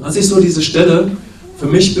geschieht, ja. Und als ich so diese Stelle für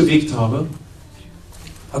mich bewegt habe,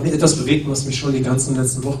 hat mich etwas bewegt, was mich schon die ganzen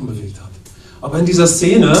letzten Wochen bewegt hat. Aber in dieser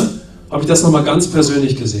Szene habe ich das nochmal ganz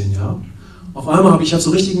persönlich gesehen, ja. Auf einmal habe ich so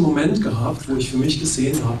einen richtigen Moment gehabt, wo ich für mich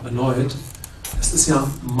gesehen habe, erneut, das ist ja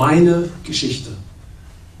meine Geschichte.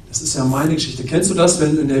 Das ist ja meine Geschichte. Kennst du das,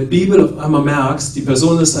 wenn du in der Bibel auf einmal merkst, die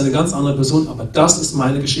Person ist eine ganz andere Person, aber das ist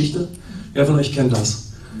meine Geschichte? Wer von euch kennt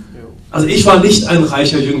das? Also ich war nicht ein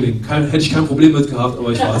reicher Jüngling, hätte ich kein Problem mit gehabt,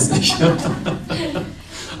 aber ich war es nicht.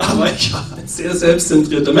 Aber ich war ein sehr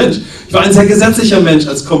selbstzentrierter Mensch. Ich war ein sehr gesetzlicher Mensch,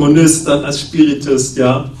 als Kommunist, dann als Spiritist,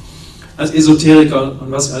 ja. Als Esoteriker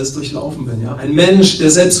und was ich alles durchlaufen bin. Ja? Ein Mensch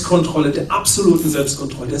der Selbstkontrolle, der absoluten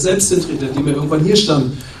Selbstkontrolle, der Selbstzentriertheit, die mir irgendwann hier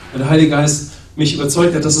stand, weil der Heilige Geist mich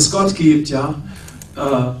überzeugt hat, dass es Gott gibt. Ja?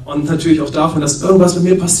 Und natürlich auch davon, dass irgendwas mit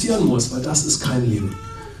mir passieren muss, weil das ist kein Leben.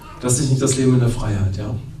 Das ist nicht das Leben in der Freiheit.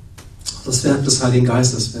 Ja? Das Werk des Heiligen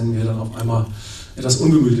Geistes, wenn wir dann auf einmal etwas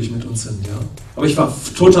ungemütlich mit uns sind. Ja? Aber ich war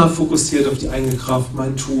total fokussiert auf die eigene Kraft,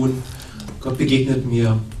 mein Tun. Gott begegnet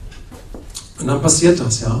mir. Und dann passiert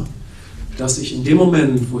das, ja. Dass ich in dem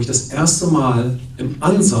Moment, wo ich das erste Mal im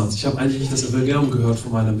Ansatz, ich habe eigentlich nicht das Evangelium gehört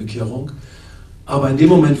von meiner Bekehrung, aber in dem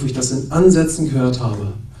Moment, wo ich das in Ansätzen gehört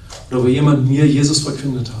habe, oder wo jemand mir Jesus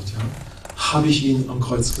verkündet hat, ja, habe ich ihn am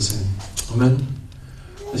Kreuz gesehen. Amen.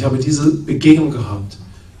 Ich habe diese Begegnung gehabt,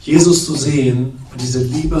 Jesus zu sehen, und diese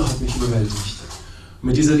Liebe hat mich überwältigt. Und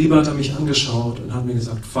mit dieser Liebe hat er mich angeschaut und hat mir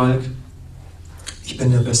gesagt, Falk, ich bin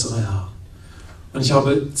der bessere Herr. Und ich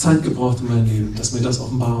habe Zeit gebraucht in meinem Leben, dass mir das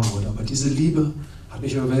offenbar wurde. Aber diese Liebe hat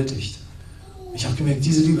mich überwältigt. Ich habe gemerkt,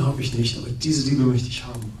 diese Liebe habe ich nicht, aber diese Liebe möchte ich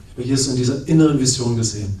haben. Ich habe Jesus in dieser inneren Vision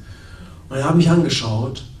gesehen. Und er hat mich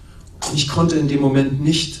angeschaut und ich konnte in dem Moment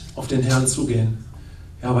nicht auf den Herrn zugehen.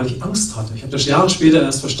 Ja, weil ich Angst hatte. Ich habe das Jahre später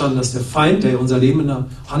erst verstanden, dass der Feind, der unser Leben in der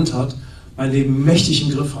Hand hat, mein Leben mächtig im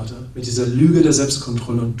Griff hatte. Mit dieser Lüge der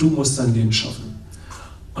Selbstkontrolle und du musst dein Leben schaffen.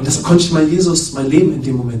 Und deshalb konnte ich Jesus mein Leben in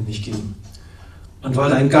dem Moment nicht geben. Und weil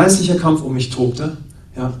da ein geistlicher Kampf um mich tobte,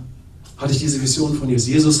 ja, hatte ich diese Vision von Jesus.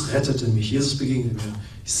 Jesus rettete mich, Jesus begegnete mir.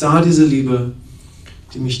 Ich sah diese Liebe,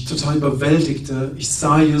 die mich total überwältigte. Ich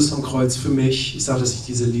sah Jesus am Kreuz für mich. Ich sah, dass ich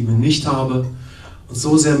diese Liebe nicht habe und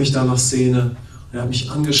so sehr mich danach sehne. Und er hat mich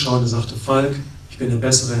angeschaut und sagte, Falk, ich bin der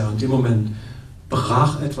bessere Herr. In dem Moment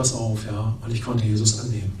brach etwas auf, ja, und ich konnte Jesus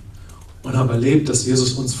annehmen. Und habe erlebt, dass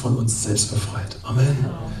Jesus uns von uns selbst befreit. Amen.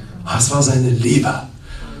 Das war seine Liebe.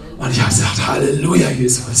 Und ich habe gesagt, Halleluja,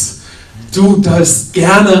 Jesus. Du darfst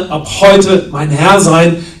gerne ab heute mein Herr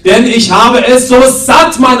sein, denn ich habe es so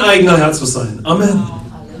satt, mein eigener Herr zu sein. Amen.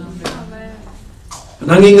 Und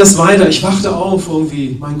dann ging das weiter. Ich wachte auf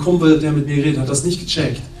irgendwie. Mein Kumpel, der mit mir geredet hat, das nicht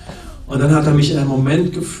gecheckt. Und dann hat er mich in einen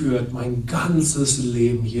Moment geführt, mein ganzes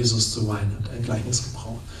Leben Jesus zu weihen. Hat ein Gleichnis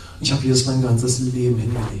gebraucht. Und ich habe Jesus mein ganzes Leben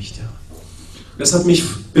hingelegt. Ja. Das hat mich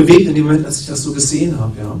bewegt in dem Moment, als ich das so gesehen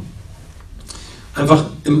habe. Ja. Einfach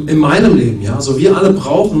in meinem Leben. Ja. So wir alle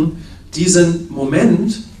brauchen diesen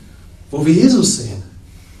Moment, wo wir Jesus sehen.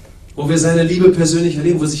 Wo wir seine Liebe persönlich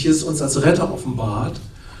erleben, wo sich Jesus uns als Retter offenbart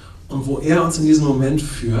und wo er uns in diesen Moment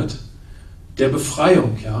führt, der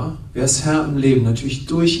Befreiung, ja. Wer ist Herr im Leben? Natürlich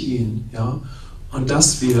durch ihn, ja. Und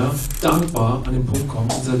dass wir dankbar an den Punkt kommen,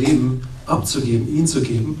 unser Leben abzugeben, ihn zu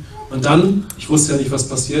geben und dann, ich wusste ja nicht, was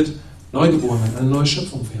passiert, neugeboren werden, eine neue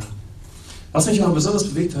Schöpfung werden. Was mich aber besonders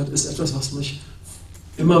bewegt hat, ist etwas, was mich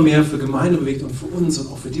immer mehr für Gemeinde bewegt und für uns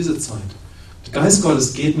und auch für diese Zeit. Der Geist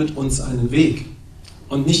Gottes geht mit uns einen Weg.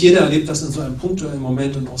 Und nicht jeder erlebt das in so einem punktuellen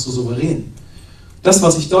Moment und auch so souverän. Das,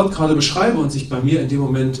 was ich dort gerade beschreibe und sich bei mir in dem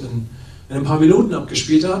Moment in ein paar Minuten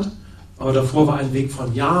abgespielt hat, aber davor war ein Weg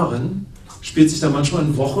von Jahren, spielt sich dann manchmal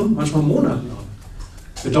in Wochen, manchmal in Monaten ab.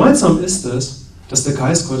 Bedeutsam ist es, dass der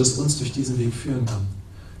Geist Gottes uns durch diesen Weg führen kann.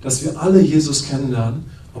 Dass wir alle Jesus kennenlernen,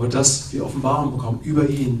 aber dass wir Offenbarung bekommen über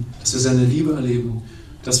ihn, dass wir seine Liebe erleben,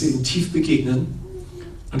 dass wir ihm tief begegnen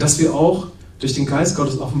und dass wir auch durch den Geist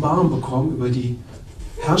Gottes Offenbarung bekommen über die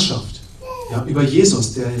Herrschaft, ja, über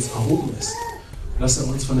Jesus, der jetzt erhoben ist. Und dass er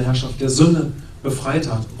uns von der Herrschaft der Sünde befreit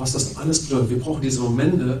hat. Und was das alles bedeutet. Wir brauchen diese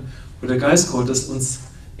Momente, wo der Geist Gottes uns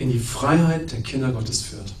in die Freiheit der Kinder Gottes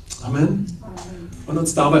führt. Amen. Und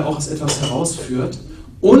uns dabei auch als etwas herausführt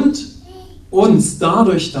und uns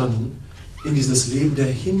dadurch dann in dieses Leben der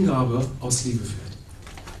Hingabe aus Liebe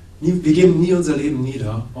führt. Wir geben nie unser Leben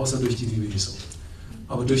nieder, außer durch die Liebe Jesu.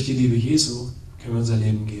 Aber durch die Liebe Jesu können wir unser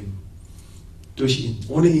Leben geben. Durch ihn.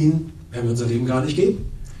 Ohne ihn werden wir unser Leben gar nicht geben.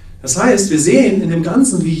 Das heißt, wir sehen in dem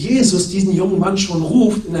Ganzen, wie Jesus diesen jungen Mann schon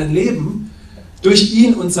ruft in ein Leben, durch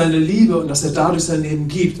ihn und seine Liebe und dass er dadurch sein Leben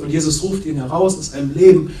gibt. Und Jesus ruft ihn heraus aus einem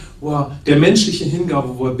Leben, wo er der menschlichen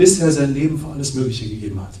Hingabe, wo er bisher sein Leben für alles Mögliche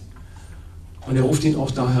gegeben hat. Und er ruft ihn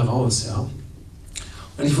auch da heraus. Ja.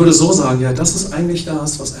 Und ich würde so sagen, ja, das ist eigentlich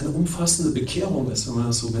das, was eine umfassende Bekehrung ist, wenn man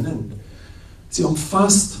das so benennt. Sie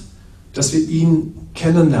umfasst, dass wir ihn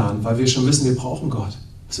kennenlernen, weil wir schon wissen, wir brauchen Gott.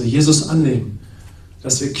 Dass wir Jesus annehmen,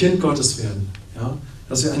 dass wir Kind Gottes werden, ja?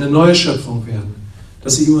 Dass wir eine neue Schöpfung werden,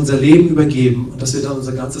 dass wir ihm unser Leben übergeben und dass wir dann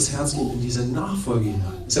unser ganzes Herz geben in diese Nachfolge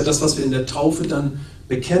hinein. Das ist ja das, was wir in der Taufe dann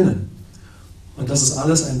bekennen. Und das ist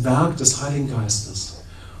alles ein Werk des Heiligen Geistes.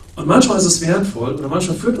 Und manchmal ist es wertvoll, oder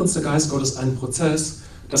manchmal führt uns der Geist Gottes einen Prozess,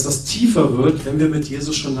 dass das tiefer wird, wenn wir mit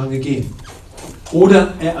Jesus schon lange gehen.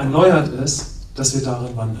 Oder er erneuert es, dass wir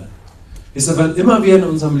darin wandeln. Deshalb, wenn immer wir in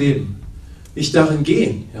unserem Leben nicht darin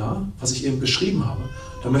gehen, ja, was ich eben beschrieben habe,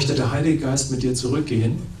 dann möchte der Heilige Geist mit dir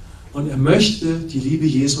zurückgehen und er möchte die Liebe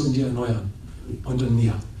Jesu in dir erneuern und in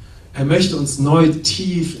mir. Er möchte uns neu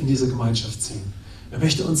tief in diese Gemeinschaft ziehen. Er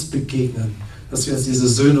möchte uns begegnen, dass wir als diese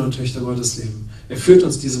Söhne und Töchter Gottes leben. Er führt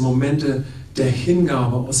uns diese Momente der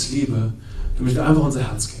Hingabe aus Liebe, damit wir einfach unser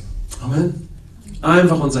Herz geben. Amen.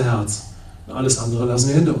 Einfach unser Herz. Und alles andere lassen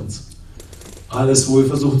wir hinter uns. Alles, wo wir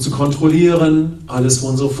versuchen zu kontrollieren, alles, wo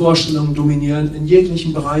unsere Vorstellungen dominieren, in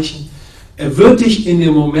jeglichen Bereichen. Er wird dich in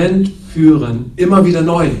den Moment führen, immer wieder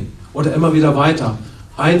neu oder immer wieder weiter,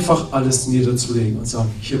 einfach alles niederzulegen und sagen,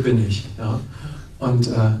 hier bin ich. Ja? Und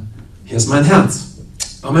hier ist mein Herz.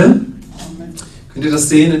 Amen. Amen. Könnt ihr das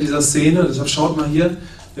sehen in dieser Szene? Deshalb schaut mal hier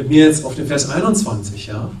mit mir jetzt auf den Vers 21.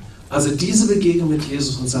 Ja? Also diese Begegnung mit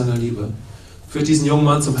Jesus und seiner Liebe führt diesen jungen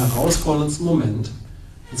Mann zum herausforderndsten Moment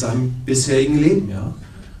in seinem bisherigen Leben. Ja?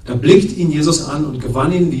 Da blickt ihn Jesus an und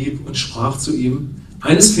gewann ihn lieb und sprach zu ihm,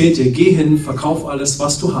 eines fehlt dir, geh hin, verkauf alles,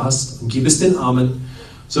 was du hast und gib es den Armen,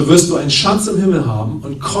 so wirst du einen Schatz im Himmel haben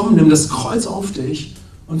und komm, nimm das Kreuz auf dich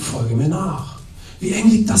und folge mir nach. Wie eng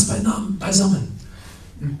liegt das beisammen?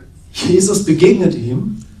 Jesus begegnet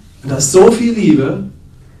ihm und da ist so viel Liebe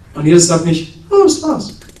und Jesus sagt nicht, oh, das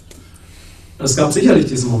war's. Es gab sicherlich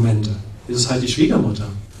diese Momente. Jesus halt die Schwiegermutter.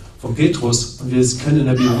 von Petrus und wir können in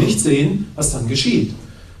der Bibel nicht sehen, was dann geschieht.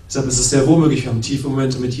 Deshalb ist es sehr wohl möglich, wir haben tiefe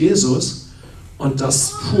Momente mit Jesus und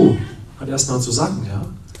das, hat erstmal zu sacken, ja.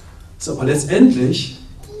 So, aber letztendlich,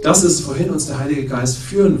 das ist, wohin uns der Heilige Geist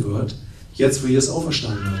führen wird, jetzt, wo Jesus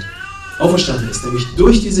auferstanden wird. Auferstanden ist, nämlich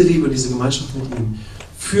durch diese Liebe und diese Gemeinschaft mit ihm,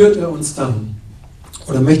 führt er uns dann,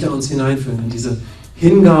 oder möchte er uns hineinführen in diese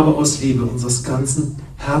Hingabe aus Liebe unseres ganzen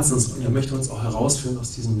Herzens. Und er möchte uns auch herausführen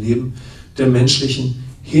aus diesem Leben der menschlichen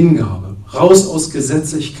Hingabe. Raus aus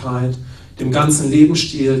Gesetzlichkeit, dem ganzen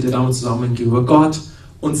Lebensstil, der damit zusammenhängt gegenüber Gott,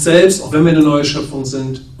 uns selbst, auch wenn wir eine neue Schöpfung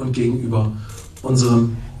sind, und gegenüber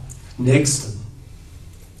unserem Nächsten.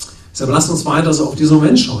 Deshalb lasst uns weiter so auf diesen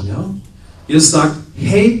Moment schauen. Ja? Jesus sagt,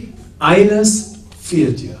 hey, eines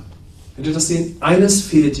fehlt dir. Könnt ihr das sehen? Eines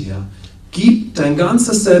fehlt dir. Gib dein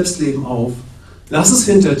ganzes Selbstleben auf, lass es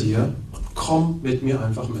hinter dir und komm mit mir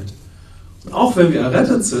einfach mit. Und auch wenn wir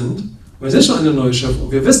errettet sind, wir sind schon eine neue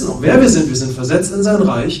Schöpfung, wir wissen auch, wer wir sind versetzt in sein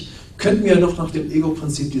Reich, könnten wir noch nach dem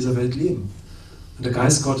Ego-Prinzip dieser Welt leben. Und der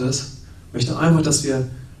Geist Gottes möchte einfach, dass wir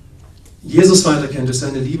Jesus weiterkennen, durch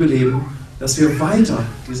seine Liebe leben, dass wir weiter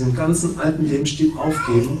diesen ganzen alten Lebensstil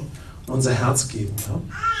aufgeben und unser Herz geben. Ja?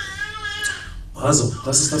 Also,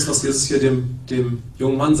 das ist das, was Jesus hier dem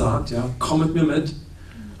jungen Mann sagt. Ja? Komm mit mir mit,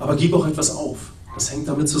 aber gib auch etwas auf. Das hängt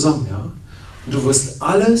damit zusammen. Ja? Und du wirst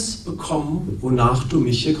alles bekommen, wonach du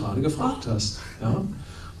mich hier gerade gefragt hast. Ja? Und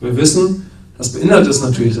wir wissen, das beinhaltet es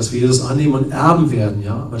natürlich, dass wir Jesus annehmen und erben werden.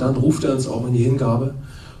 Ja? Aber dann ruft er uns auch in die Hingabe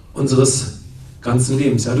unseres ganzen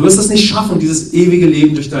Lebens. Ja? Du wirst es nicht schaffen, dieses ewige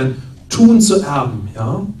Leben durch dein Tun zu erben.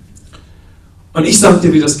 Ja? Und ich sage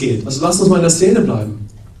dir, wie das geht. Also lass uns mal in der Szene bleiben.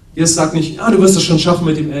 Jesus sagt nicht, ja, du wirst es schon schaffen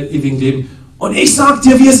mit dem ewigen Leben. Und ich sage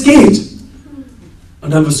dir, wie es geht.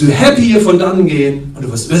 Und dann wirst du happy hier von dann gehen und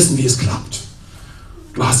du wirst wissen, wie es klappt.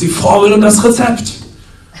 Du hast die Formel und das Rezept.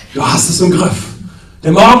 Du hast es im Griff.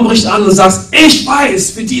 Der Morgen bricht an und du sagst, ich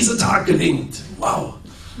weiß, wie dieser Tag gelingt. Wow.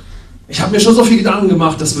 Ich habe mir schon so viel Gedanken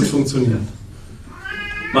gemacht, das wird funktionieren.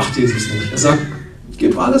 Macht Jesus nicht. Er sagt,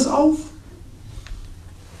 gib alles auf.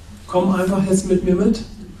 Komm einfach jetzt mit mir mit.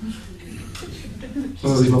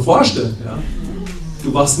 Muss man sich mal vorstellen. Ja?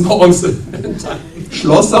 Du wachst morgens in deinem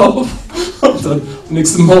Schloss auf und dann am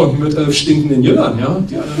nächsten Morgen mit 11 stinkenden Jüngern, ja?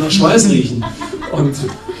 Die alle nach Schweiß riechen. Und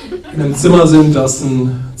in einem Zimmer sind, das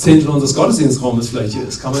ein Zehntel unseres Gottesdienstraumes vielleicht hier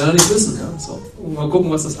ist. Kann man ja nicht wissen. Ja? So, mal gucken,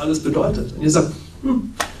 was das alles bedeutet. Und ihr sagt,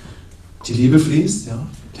 die Liebe fließt, ja?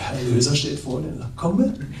 Der Erlöser steht vor dir. Sagt, komm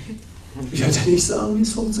mit. Ich werde dir nicht sagen, wie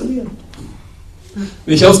es funktioniert.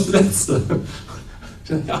 Nicht aus Plätze.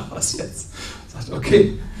 Ja, was jetzt? Sagt,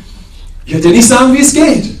 okay. Ich werde dir nicht sagen, wie es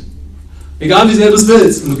geht. Egal, wie sehr du es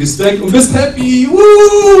willst. Und du gehst weg und bist happy.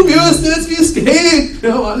 Wir wissen jetzt, wie es geht.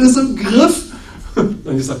 Wir haben alles im Griff.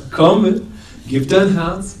 Und ich sage, komm mit. Gib dein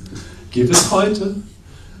Herz. Gib es heute.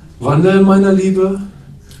 Wandle in meiner Liebe.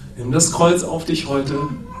 Nimm das Kreuz auf dich heute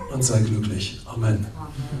und sei glücklich. Amen.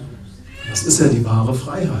 Das ist ja die wahre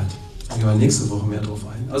Freiheit. Da gehen wir nächste Woche mehr drauf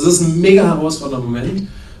ein. Also es ist ein mega herausfordernder Moment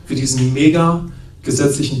für diesen mega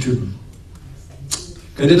gesetzlichen Typen.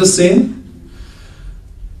 Könnt ihr das sehen?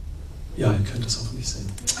 Ja, ihr könnt das hoffentlich sehen.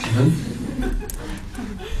 Amen.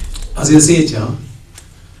 Also ihr seht ja,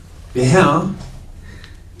 der Herr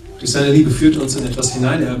durch seine Liebe führt uns in etwas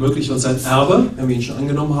hinein. Er ermöglicht uns ein Erbe, wenn wir ihn schon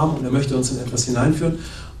angenommen haben, und er möchte uns in etwas hineinführen.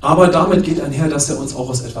 Aber damit geht einher, dass er uns auch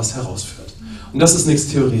aus etwas herausführt. Und das ist nichts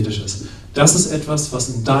Theoretisches. Das ist etwas, was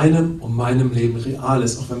in deinem und meinem Leben real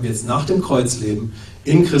ist, auch wenn wir jetzt nach dem Kreuz leben,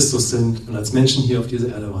 in Christus sind und als Menschen hier auf dieser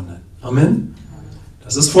Erde wandeln. Amen.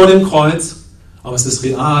 Das ist vor dem Kreuz, aber es ist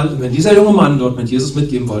real. Und wenn dieser junge Mann dort mit Jesus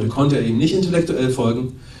mitgeben wollte, konnte er ihm nicht intellektuell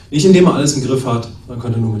folgen, nicht indem er alles im Griff hat, sondern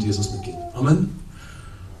konnte nur mit Jesus mitgehen. Amen.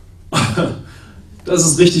 Das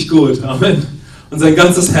ist richtig gut. Amen. Und sein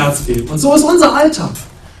ganzes Herz geben. Und so ist unser Alltag.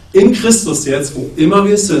 In Christus jetzt, wo immer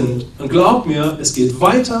wir sind. Und glaub mir, es geht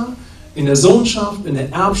weiter in der Sohnschaft, in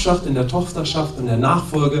der Erbschaft, in der Tochterschaft, in der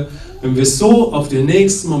Nachfolge, wenn wir so auf den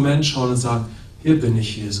nächsten Moment schauen und sagen, hier bin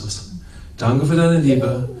ich, Jesus. Danke für deine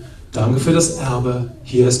Liebe. Danke für das Erbe.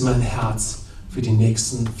 Hier ist mein Herz für die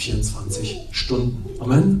nächsten 24 Stunden.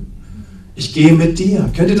 Amen. Ich gehe mit dir.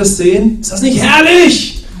 Könnt ihr das sehen? Ist das nicht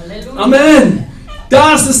herrlich? Halleluja. Amen.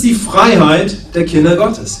 Das ist die Freiheit der Kinder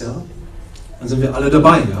Gottes. Ja? Dann sind wir alle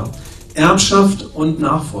dabei. Ja? Erbschaft und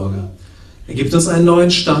Nachfolge. Er gibt uns einen neuen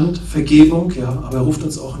Stand, Vergebung, ja? Aber er ruft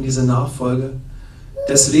uns auch in diese Nachfolge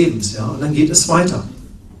des Lebens. Ja? Und dann geht es weiter.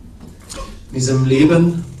 In diesem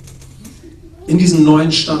Leben, in diesem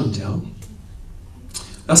neuen Stand. Ja?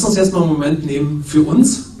 Lass uns jetzt mal einen Moment nehmen für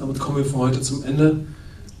uns. Damit kommen wir für heute zum Ende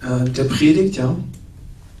der Predigt. Ja?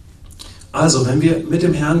 Also, wenn wir mit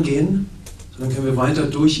dem Herrn gehen, dann können wir weiter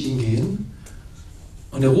durch ihn gehen.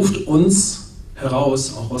 Und er ruft uns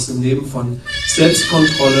heraus, auch aus dem Leben von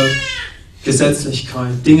Selbstkontrolle,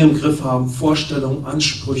 Gesetzlichkeit, Dinge im Griff haben, Vorstellungen,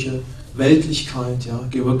 Ansprüche, Weltlichkeit, ja,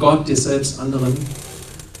 gegenüber Gott, dir selbst, anderen,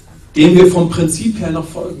 dem wir vom Prinzip her noch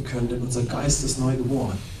folgen können, denn unser Geist ist neu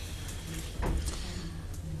geboren.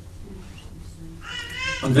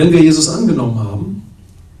 Und wenn wir Jesus angenommen haben,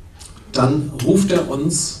 dann ruft er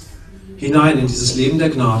uns hinein in dieses Leben der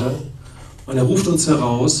Gnade und er ruft uns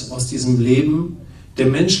heraus aus diesem Leben der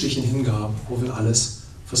menschlichen Hingabe, wo wir alles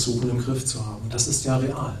versuchen im Griff zu haben. Das ist ja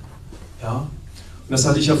real. Ja? Und das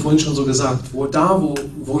hatte ich ja vorhin schon so gesagt,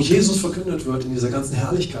 wo Jesus verkündet wird in dieser ganzen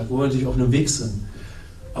Herrlichkeit, wo wir natürlich auf einem Weg sind,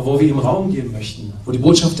 aber wo wir ihm Raum geben möchten, wo die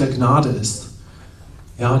Botschaft der Gnade ist,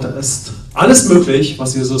 ja, da ist alles möglich,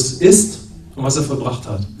 was Jesus ist und was er vollbracht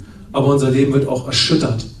hat. Aber unser Leben wird auch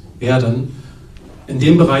erschüttert werden in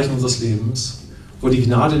dem Bereich unseres Lebens, wo die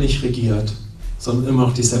Gnade nicht regiert, sondern immer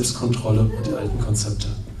noch die Selbstkontrolle und die alten Konzepte.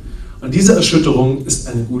 Und diese Erschütterung ist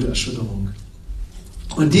eine gute Erschütterung.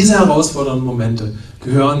 Und diese herausfordernden Momente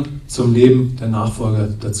gehören zum Leben der Nachfolger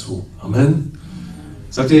dazu. Amen.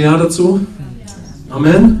 Sagt ihr ja dazu?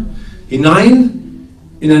 Amen. Hinein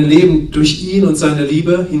in ein Leben durch ihn und seine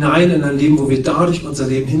Liebe, hinein in ein Leben, wo wir dadurch unser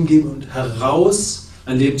Leben hingeben und heraus,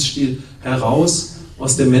 ein Lebensstil heraus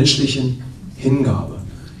aus der menschlichen Hingabe.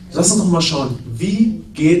 Lass uns noch mal schauen, wie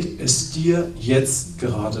geht es dir jetzt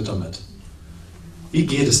gerade damit? Wie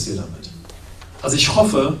geht es dir damit? Also ich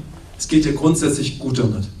hoffe, es geht dir grundsätzlich gut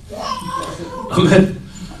damit. Amen.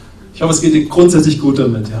 Ich hoffe, es geht dir grundsätzlich gut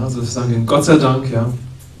damit. Ja? Also wir sagen, Gott sei Dank, ja,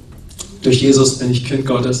 durch Jesus bin ich Kind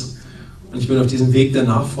Gottes und ich bin auf diesem Weg der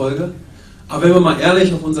Nachfolge. Aber wenn wir mal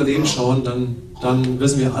ehrlich auf unser Leben schauen, dann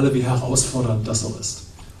wissen wir alle, wie herausfordernd das so ist.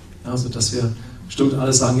 Ja, also dass wir bestimmt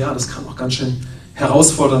alle sagen, ja, das kann auch ganz schön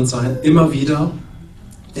herausfordernd sein, immer wieder,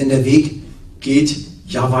 denn der Weg geht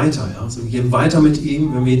ja weiter. Ja? Also wir gehen weiter mit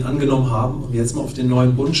ihm, wenn wir ihn angenommen haben und wir jetzt mal auf den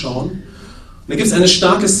neuen Bund schauen. Und da gibt es eine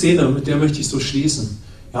starke Szene, mit der möchte ich so schließen.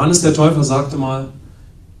 Johannes der Täufer sagte mal,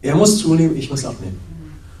 er muss zunehmen, ich muss abnehmen.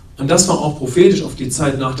 Und das war auch prophetisch auf die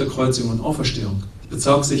Zeit nach der Kreuzigung und Auferstehung. Es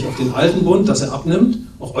bezog sich auf den alten Bund, dass er abnimmt,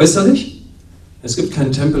 auch äußerlich. Es gibt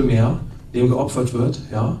keinen Tempel mehr, dem geopfert wird,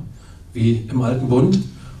 ja, wie im alten Bund.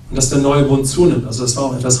 Und dass der neue Bund zunimmt. Also das war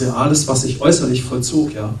auch etwas Reales, was sich äußerlich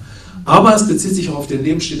vollzog. Ja. Aber es bezieht sich auch auf den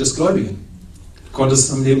Lebensstil des Gläubigen. Du konntest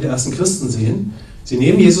es am Leben der ersten Christen sehen. Sie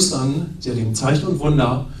nehmen Jesus an, sie erleben Zeichen und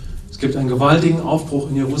Wunder. Es gibt einen gewaltigen Aufbruch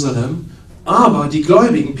in Jerusalem. Aber die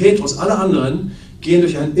Gläubigen, Petrus, alle anderen, gehen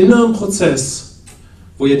durch einen inneren Prozess,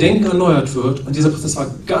 wo ihr Denken erneuert wird. Und dieser Prozess war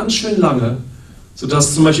ganz schön lange,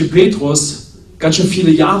 sodass zum Beispiel Petrus ganz schön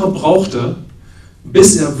viele Jahre brauchte,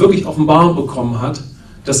 bis er wirklich Offenbarung bekommen hat,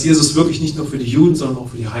 dass Jesus wirklich nicht nur für die Juden, sondern auch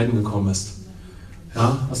für die Heiden gekommen ist.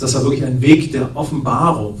 Ja, also das war wirklich ein Weg der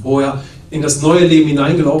Offenbarung, wo er in das neue Leben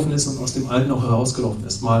hineingelaufen ist und aus dem Alten auch herausgelaufen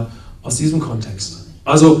ist. Mal aus diesem Kontext.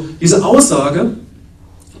 Also diese Aussage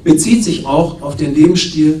bezieht sich auch auf den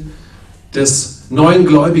Lebensstil des neuen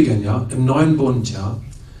Gläubigen, ja, im neuen Bund. Ja.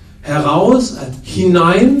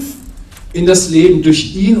 Hinein in das Leben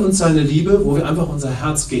durch ihn und seine Liebe, wo wir einfach unser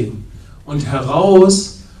Herz geben. Und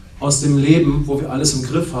heraus aus dem Leben, wo wir alles im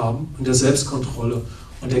Griff haben und der Selbstkontrolle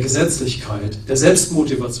und der Gesetzlichkeit, der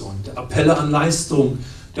Selbstmotivation, der Appelle an Leistung,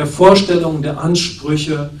 der Vorstellungen, der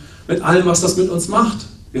Ansprüche, mit allem, was das mit uns macht.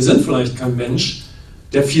 Wir sind vielleicht kein Mensch,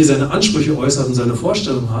 der viel seine Ansprüche äußert und seine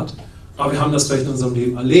Vorstellungen hat, aber wir haben das vielleicht in unserem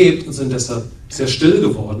Leben erlebt und sind deshalb sehr still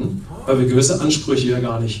geworden, weil wir gewisse Ansprüche ja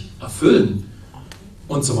gar nicht erfüllen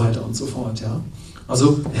und so weiter und so fort. Ja?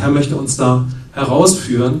 Also der Herr möchte uns da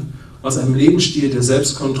herausführen aus einem Lebensstil der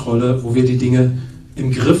Selbstkontrolle, wo wir die Dinge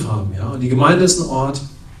im Griff haben. Ja? Und die Gemeinde ist ein Ort,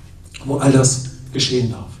 wo all das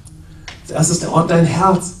geschehen darf. Als erstes der Ort dein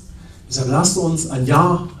Herz. Deshalb lasst uns ein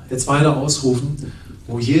Jahr jetzt weiter ausrufen,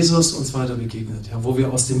 wo Jesus uns weiter begegnet, ja? Wo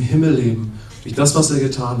wir aus dem Himmel leben, durch das, was er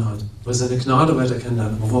getan hat, wo wir seine Gnade weiter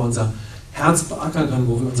kennenlernen, wo wir unser Herz beackern können,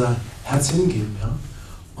 wo wir unser Herz hingeben. Ja?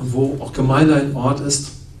 Und wo auch Gemeinde ein Ort ist,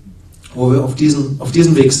 wo wir auf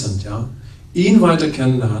diesem Weg sind. Ja? Ihn weiter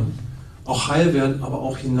kennenlernen, auch heil werden, aber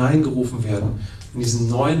auch hineingerufen werden in diesen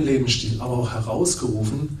neuen Lebensstil, aber auch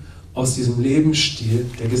herausgerufen aus diesem Lebensstil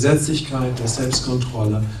der Gesetzlichkeit, der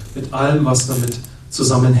Selbstkontrolle, mit allem, was damit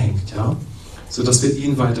zusammenhängt, ja? Sodass wir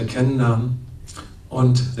ihn weiter kennenlernen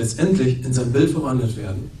und letztendlich in sein Bild verwandelt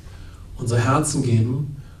werden, unser Herzen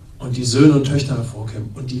geben und die Söhne und Töchter hervorkehren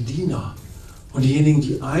und die Diener und diejenigen,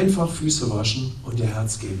 die einfach Füße waschen und ihr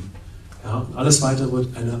Herz geben. Ja? Und alles weitere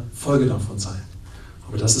wird eine Folge davon sein.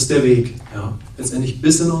 Aber das ist der Weg, ja, letztendlich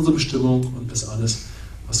bis in unsere Bestimmung und bis alles,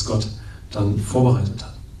 was Gott dann vorbereitet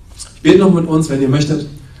hat. Ich bete noch mit uns, wenn ihr möchtet,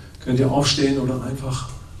 könnt ihr aufstehen oder einfach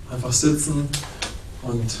sitzen.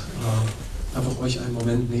 und einfach euch einen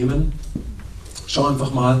Moment nehmen. Schau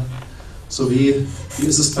einfach mal, so wie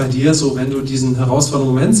ist es bei dir, so wenn du diesen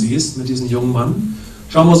herausfordernden Moment siehst mit diesem jungen Mann,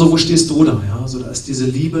 schau mal so, wo stehst du da? Ja? So, da ist diese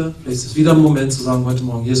Liebe, vielleicht ist es wieder ein Moment zu sagen, heute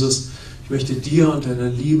Morgen, Jesus, ich möchte dir und deiner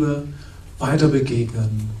Liebe weiter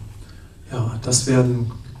begegnen. Ja, das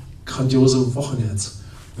werden grandiose Wochen jetzt,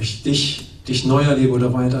 wo ich dich neu erlebe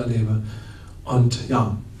oder weiter erlebe. Und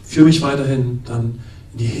ja, führe mich weiterhin dann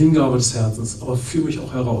in die Hingabe des Herzens, aber führe mich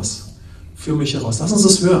auch heraus. Führe mich heraus. Lass uns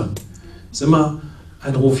das hören. Es ist immer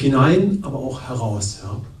ein Ruf hinein, aber auch heraus.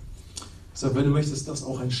 Ja. Deshalb, wenn du möchtest, das ist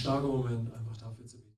auch ein starker Moment.